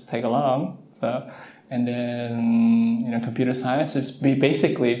 so I just tag along. So, and then computer science is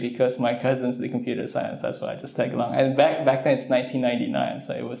basically because my cousins did computer science. That's why I just tag along. And back then it's 1999,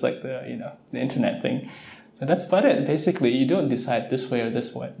 so it was like the internet thing. So that's about it. Basically, you don't decide this way or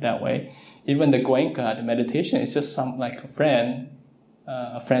that way. Even the Goenka, the meditation, is just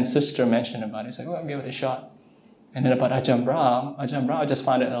a friend's sister mentioned about it. It's like, I'll give it a shot. And then about Ajahn Brahm, I just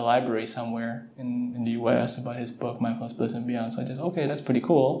found it in a library somewhere in the US about his book, Mindfulness, Bliss and Beyond. So I just, okay, that's pretty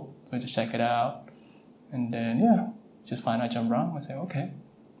cool. So I just check it out. And then, just find Ajahn Brahm. I say, okay,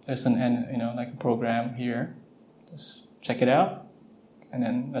 there's a program here. Just check it out. And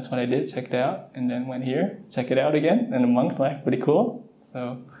then that's what I did, checked it out. And then went here, check it out again. And the monk's life, pretty cool.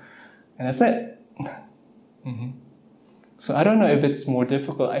 So, and that's it. Mm-hmm. So I don't know if it's more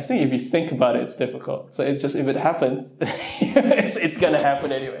difficult. I think if you think about it, it's difficult. So it's just, if it happens, it's going to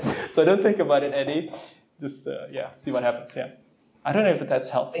happen anyway. So don't think about it, Eddie. Just, see what happens, I don't know if that's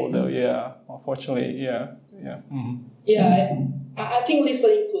helpful though, Unfortunately, Mm-hmm. Yeah, I think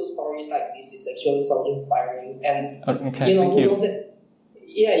listening to stories like this is actually so inspiring. And, who knows it?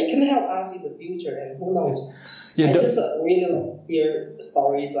 Yeah, it can help us in the future, and who knows? I just really hear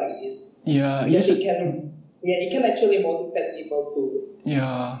stories like this. Yeah, because it can actually motivate people to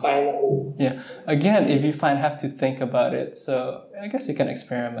find a way. Yeah. Again, if you have to think about it, so I guess you can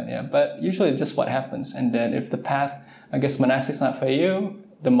experiment, But usually just what happens. And then if the path, I guess monastic's not for you,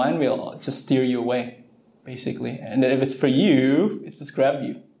 the mind will just steer you away, basically. And then if it's for you, it's just grab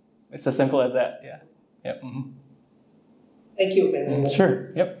you. It's as simple as that, Yep. Mm-hmm. Thank you, Venerable. Sure,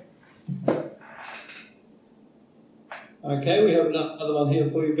 yep. Okay, we have another one here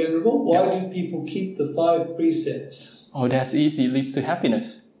for you, Venerable. Why do people keep the 5 precepts? Oh, that's easy. It leads to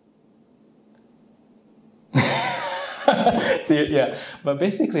happiness. But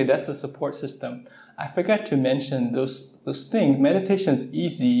basically that's the support system. I forgot to mention those things. Meditation is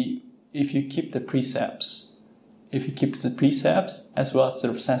easy if you keep the precepts. If you keep the precepts as well as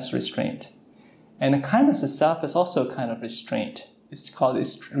the sense restraint. And the kindness itself is also a kind of restraint. it's called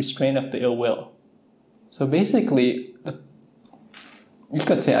restraint of the ill will. So basically, you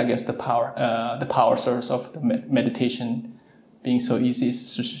could say, I guess, the power source of the meditation being so easy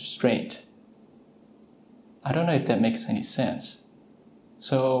is restraint. I don't know if that makes any sense.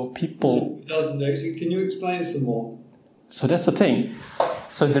 So people... It doesn't actually. Can you explain some more? So that's the thing.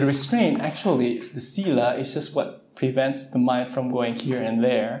 So the restraint, actually, the sila is just what prevents the mind from going here and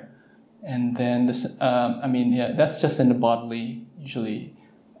there. And then, that's just in the bodily, usually.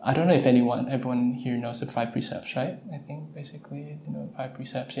 I don't know if everyone here knows the 5 precepts, right? I think basically, 5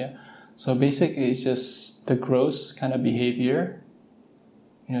 precepts, yeah. So basically, it's just the gross kind of behavior,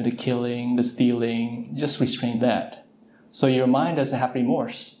 the killing, the stealing, just restrain that. So your mind doesn't have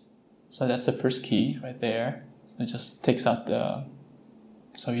remorse. So that's the first key right there. So it just takes out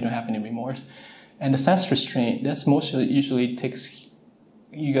so you don't have any remorse. And the sense restraint, that's usually takes,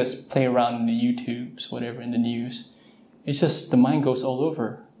 you guys play around in the YouTubes, whatever, in the news. It's just the mind goes all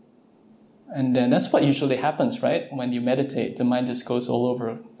over. And then that's what usually happens, right? When you meditate, the mind just goes all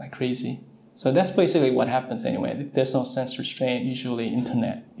over like crazy. So that's basically what happens anyway. If there's no sense restraint, usually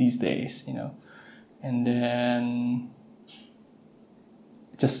internet these days, And then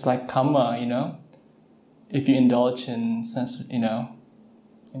just like karma, if you indulge in sense, in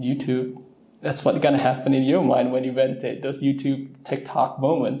YouTube, that's what's gonna happen in your mind when you meditate. Those YouTube TikTok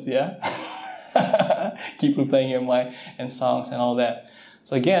moments, yeah? Keep replaying your mind and songs and all that.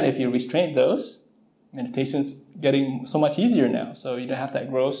 So again, if you restrain those, meditation's getting so much easier now. So you don't have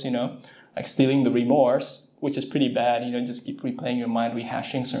that gross, like stealing the remorse, which is pretty bad, just keep replaying your mind,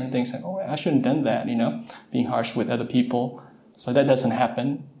 rehashing certain things, like, oh, I shouldn't have done that, being harsh with other people. So that doesn't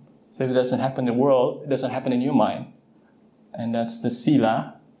happen. So if it doesn't happen in the world, it doesn't happen in your mind. And that's the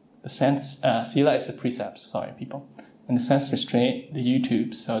sila. The sense, sila is the precepts, people. And the sense restraint, the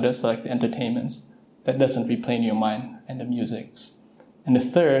YouTubes, so that's like the entertainments. That doesn't replay in your mind, and the musics. And the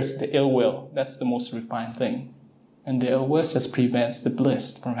third is the ill will. That's the most refined thing. And the ill will just prevents the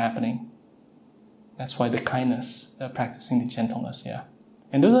bliss from happening. That's why the kindness, practicing the gentleness, yeah.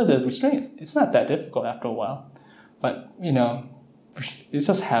 And those are the restraints. It's not that difficult after a while. But, it's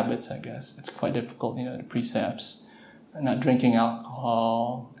just habits, I guess. It's quite difficult, the precepts. Not drinking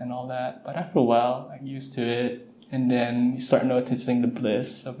alcohol and all that. But after a while, I get used to it. And then you start noticing the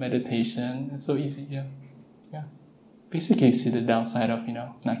bliss of meditation. It's so easy, yeah. Basically, you see the downside of,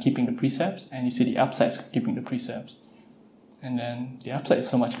 not keeping the precepts, and you see the upsides of keeping the precepts. And then the upside is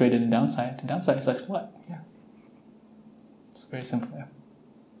so much greater than the downside. The downside is like what? Yeah. It's very simple, yeah.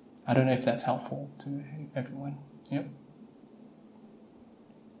 I don't know if that's helpful to everyone. Yep.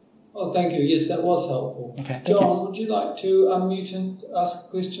 Oh, thank you. Yes, that was helpful. Okay, John, would you like to unmute and ask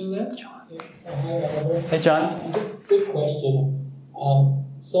a question there? John. Hey, John. Good question.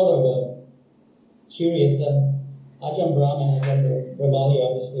 Sort of curious. Ajahn Brahm and Ajahn Brahmali,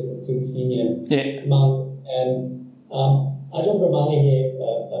 obviously the two senior monks, and Ajahn Brahmali gave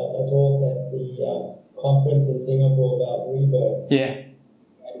a talk at the conference in Singapore about rebirth. Yeah.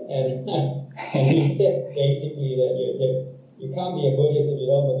 And he said basically that you can't be a Buddhist if you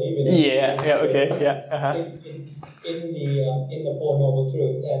don't believe in it. In the Four Noble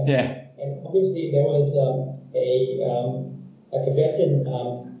Truths. And obviously there was a Tibetan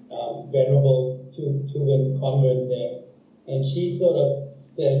Venerable Tuvan convert there, and she sort of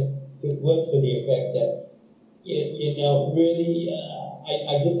said words to the effect that, really,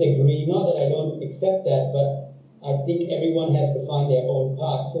 I disagree. Not that I don't accept that, but I think everyone has to find their own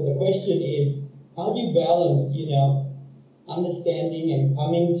path. So the question is, how do you balance, understanding and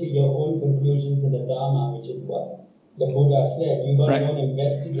coming to your own conclusions in the Dharma, which is what the Buddha said. You got to go and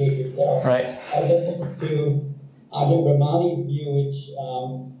investigate yourself. Right. As opposed to Ajahn Brahmali's view, which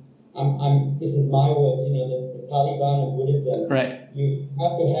this is my word, the Taliban of Buddhism. Right. You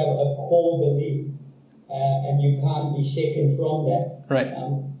have to have a core belief, and you can't be shaken from that. Right.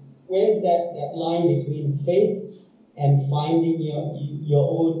 Where is that line between faith and finding your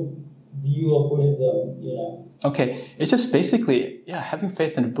own view of Buddhism? Okay, it's just basically, having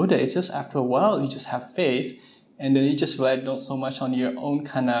faith in the Buddha. It's just after a while you just have faith, and then you just rely not so much on your own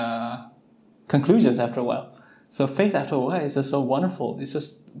kind of conclusions after a while. So faith after a while is just so wonderful. It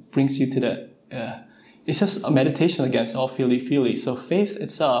just brings you to the, it's just a meditation against all feely-feely. So faith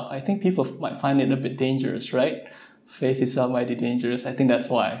itself, I think people might find it a bit dangerous, right? Faith itself might be dangerous. I think that's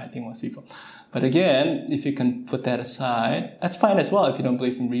why, most people. But again, if you can put that aside, that's fine as well if you don't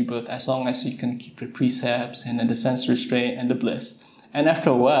believe in rebirth, as long as you can keep the precepts and then the sense restraint and the bliss. And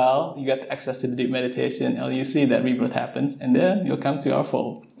after a while, you get access to the deep meditation, and you see that rebirth happens, and then you'll come to our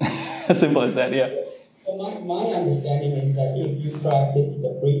fold. As simple as that, yeah. So my understanding is that if you practice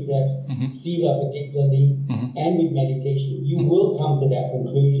the precepts, Sila particularly, and with meditation, you will come to that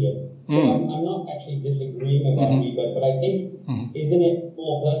conclusion. So I'm not actually disagreeing about rebirth, but I think, isn't it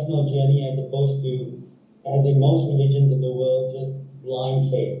more personal journey as opposed to, as in most religions of the world, just blind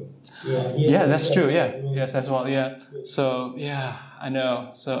faith? Yeah, that's true. Yeah, yes, as well. Yeah. So yeah, I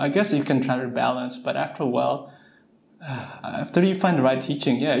know. So I guess you can try to balance, but after a while, after you find the right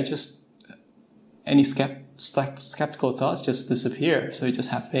teaching, it just any skeptical thoughts just disappear. So you just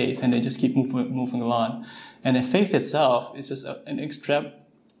have faith, and then just keep moving along. And the faith itself is just an extra.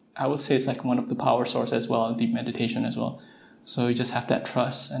 I would say it's like one of the power sources as well, deep meditation as well. So you just have that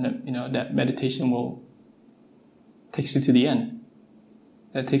trust, and that meditation will takes you to the end.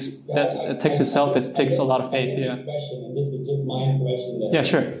 It takes a lot of faith. Yeah. Question, and this is just my impression. Yeah,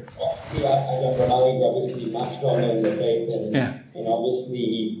 sure. See, Armadale is obviously much stronger in the faith, and obviously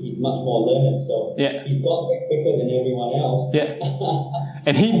he's much more learned, so he's got there quicker than everyone else. Yeah.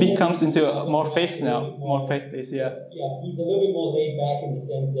 And he becomes into more faith now, more faith-based. Yeah. Yeah, he's a little bit more laid back in the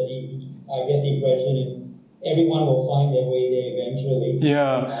sense that I get the impression is everyone will find their way there eventually.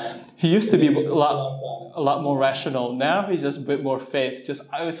 Yeah. He used to be a lot more rational. Now he's just a bit more faith.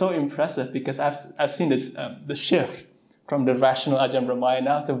 I was so impressive because I've seen this the shift from the rational Ajahn Brahmaya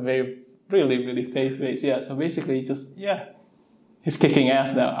now to very really really faith-based. Yeah. So basically, he's kicking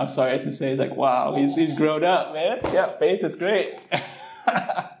ass now. I'm sorry to say, it's like wow, he's grown up, man. Yeah, faith is great.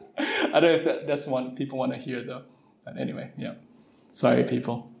 I don't know if that's what people want to hear though. But anyway, yeah. Sorry,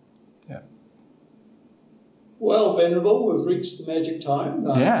 people. Yeah. Well, Venerable, we've reached the magic time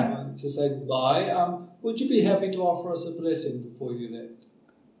to say goodbye. Would you be happy to offer us a blessing before you left?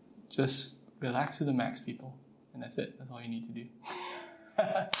 Just relax to the max, people. And that's it. That's all you need to do.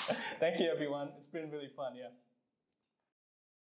 Thank you, everyone. It's been really fun, yeah.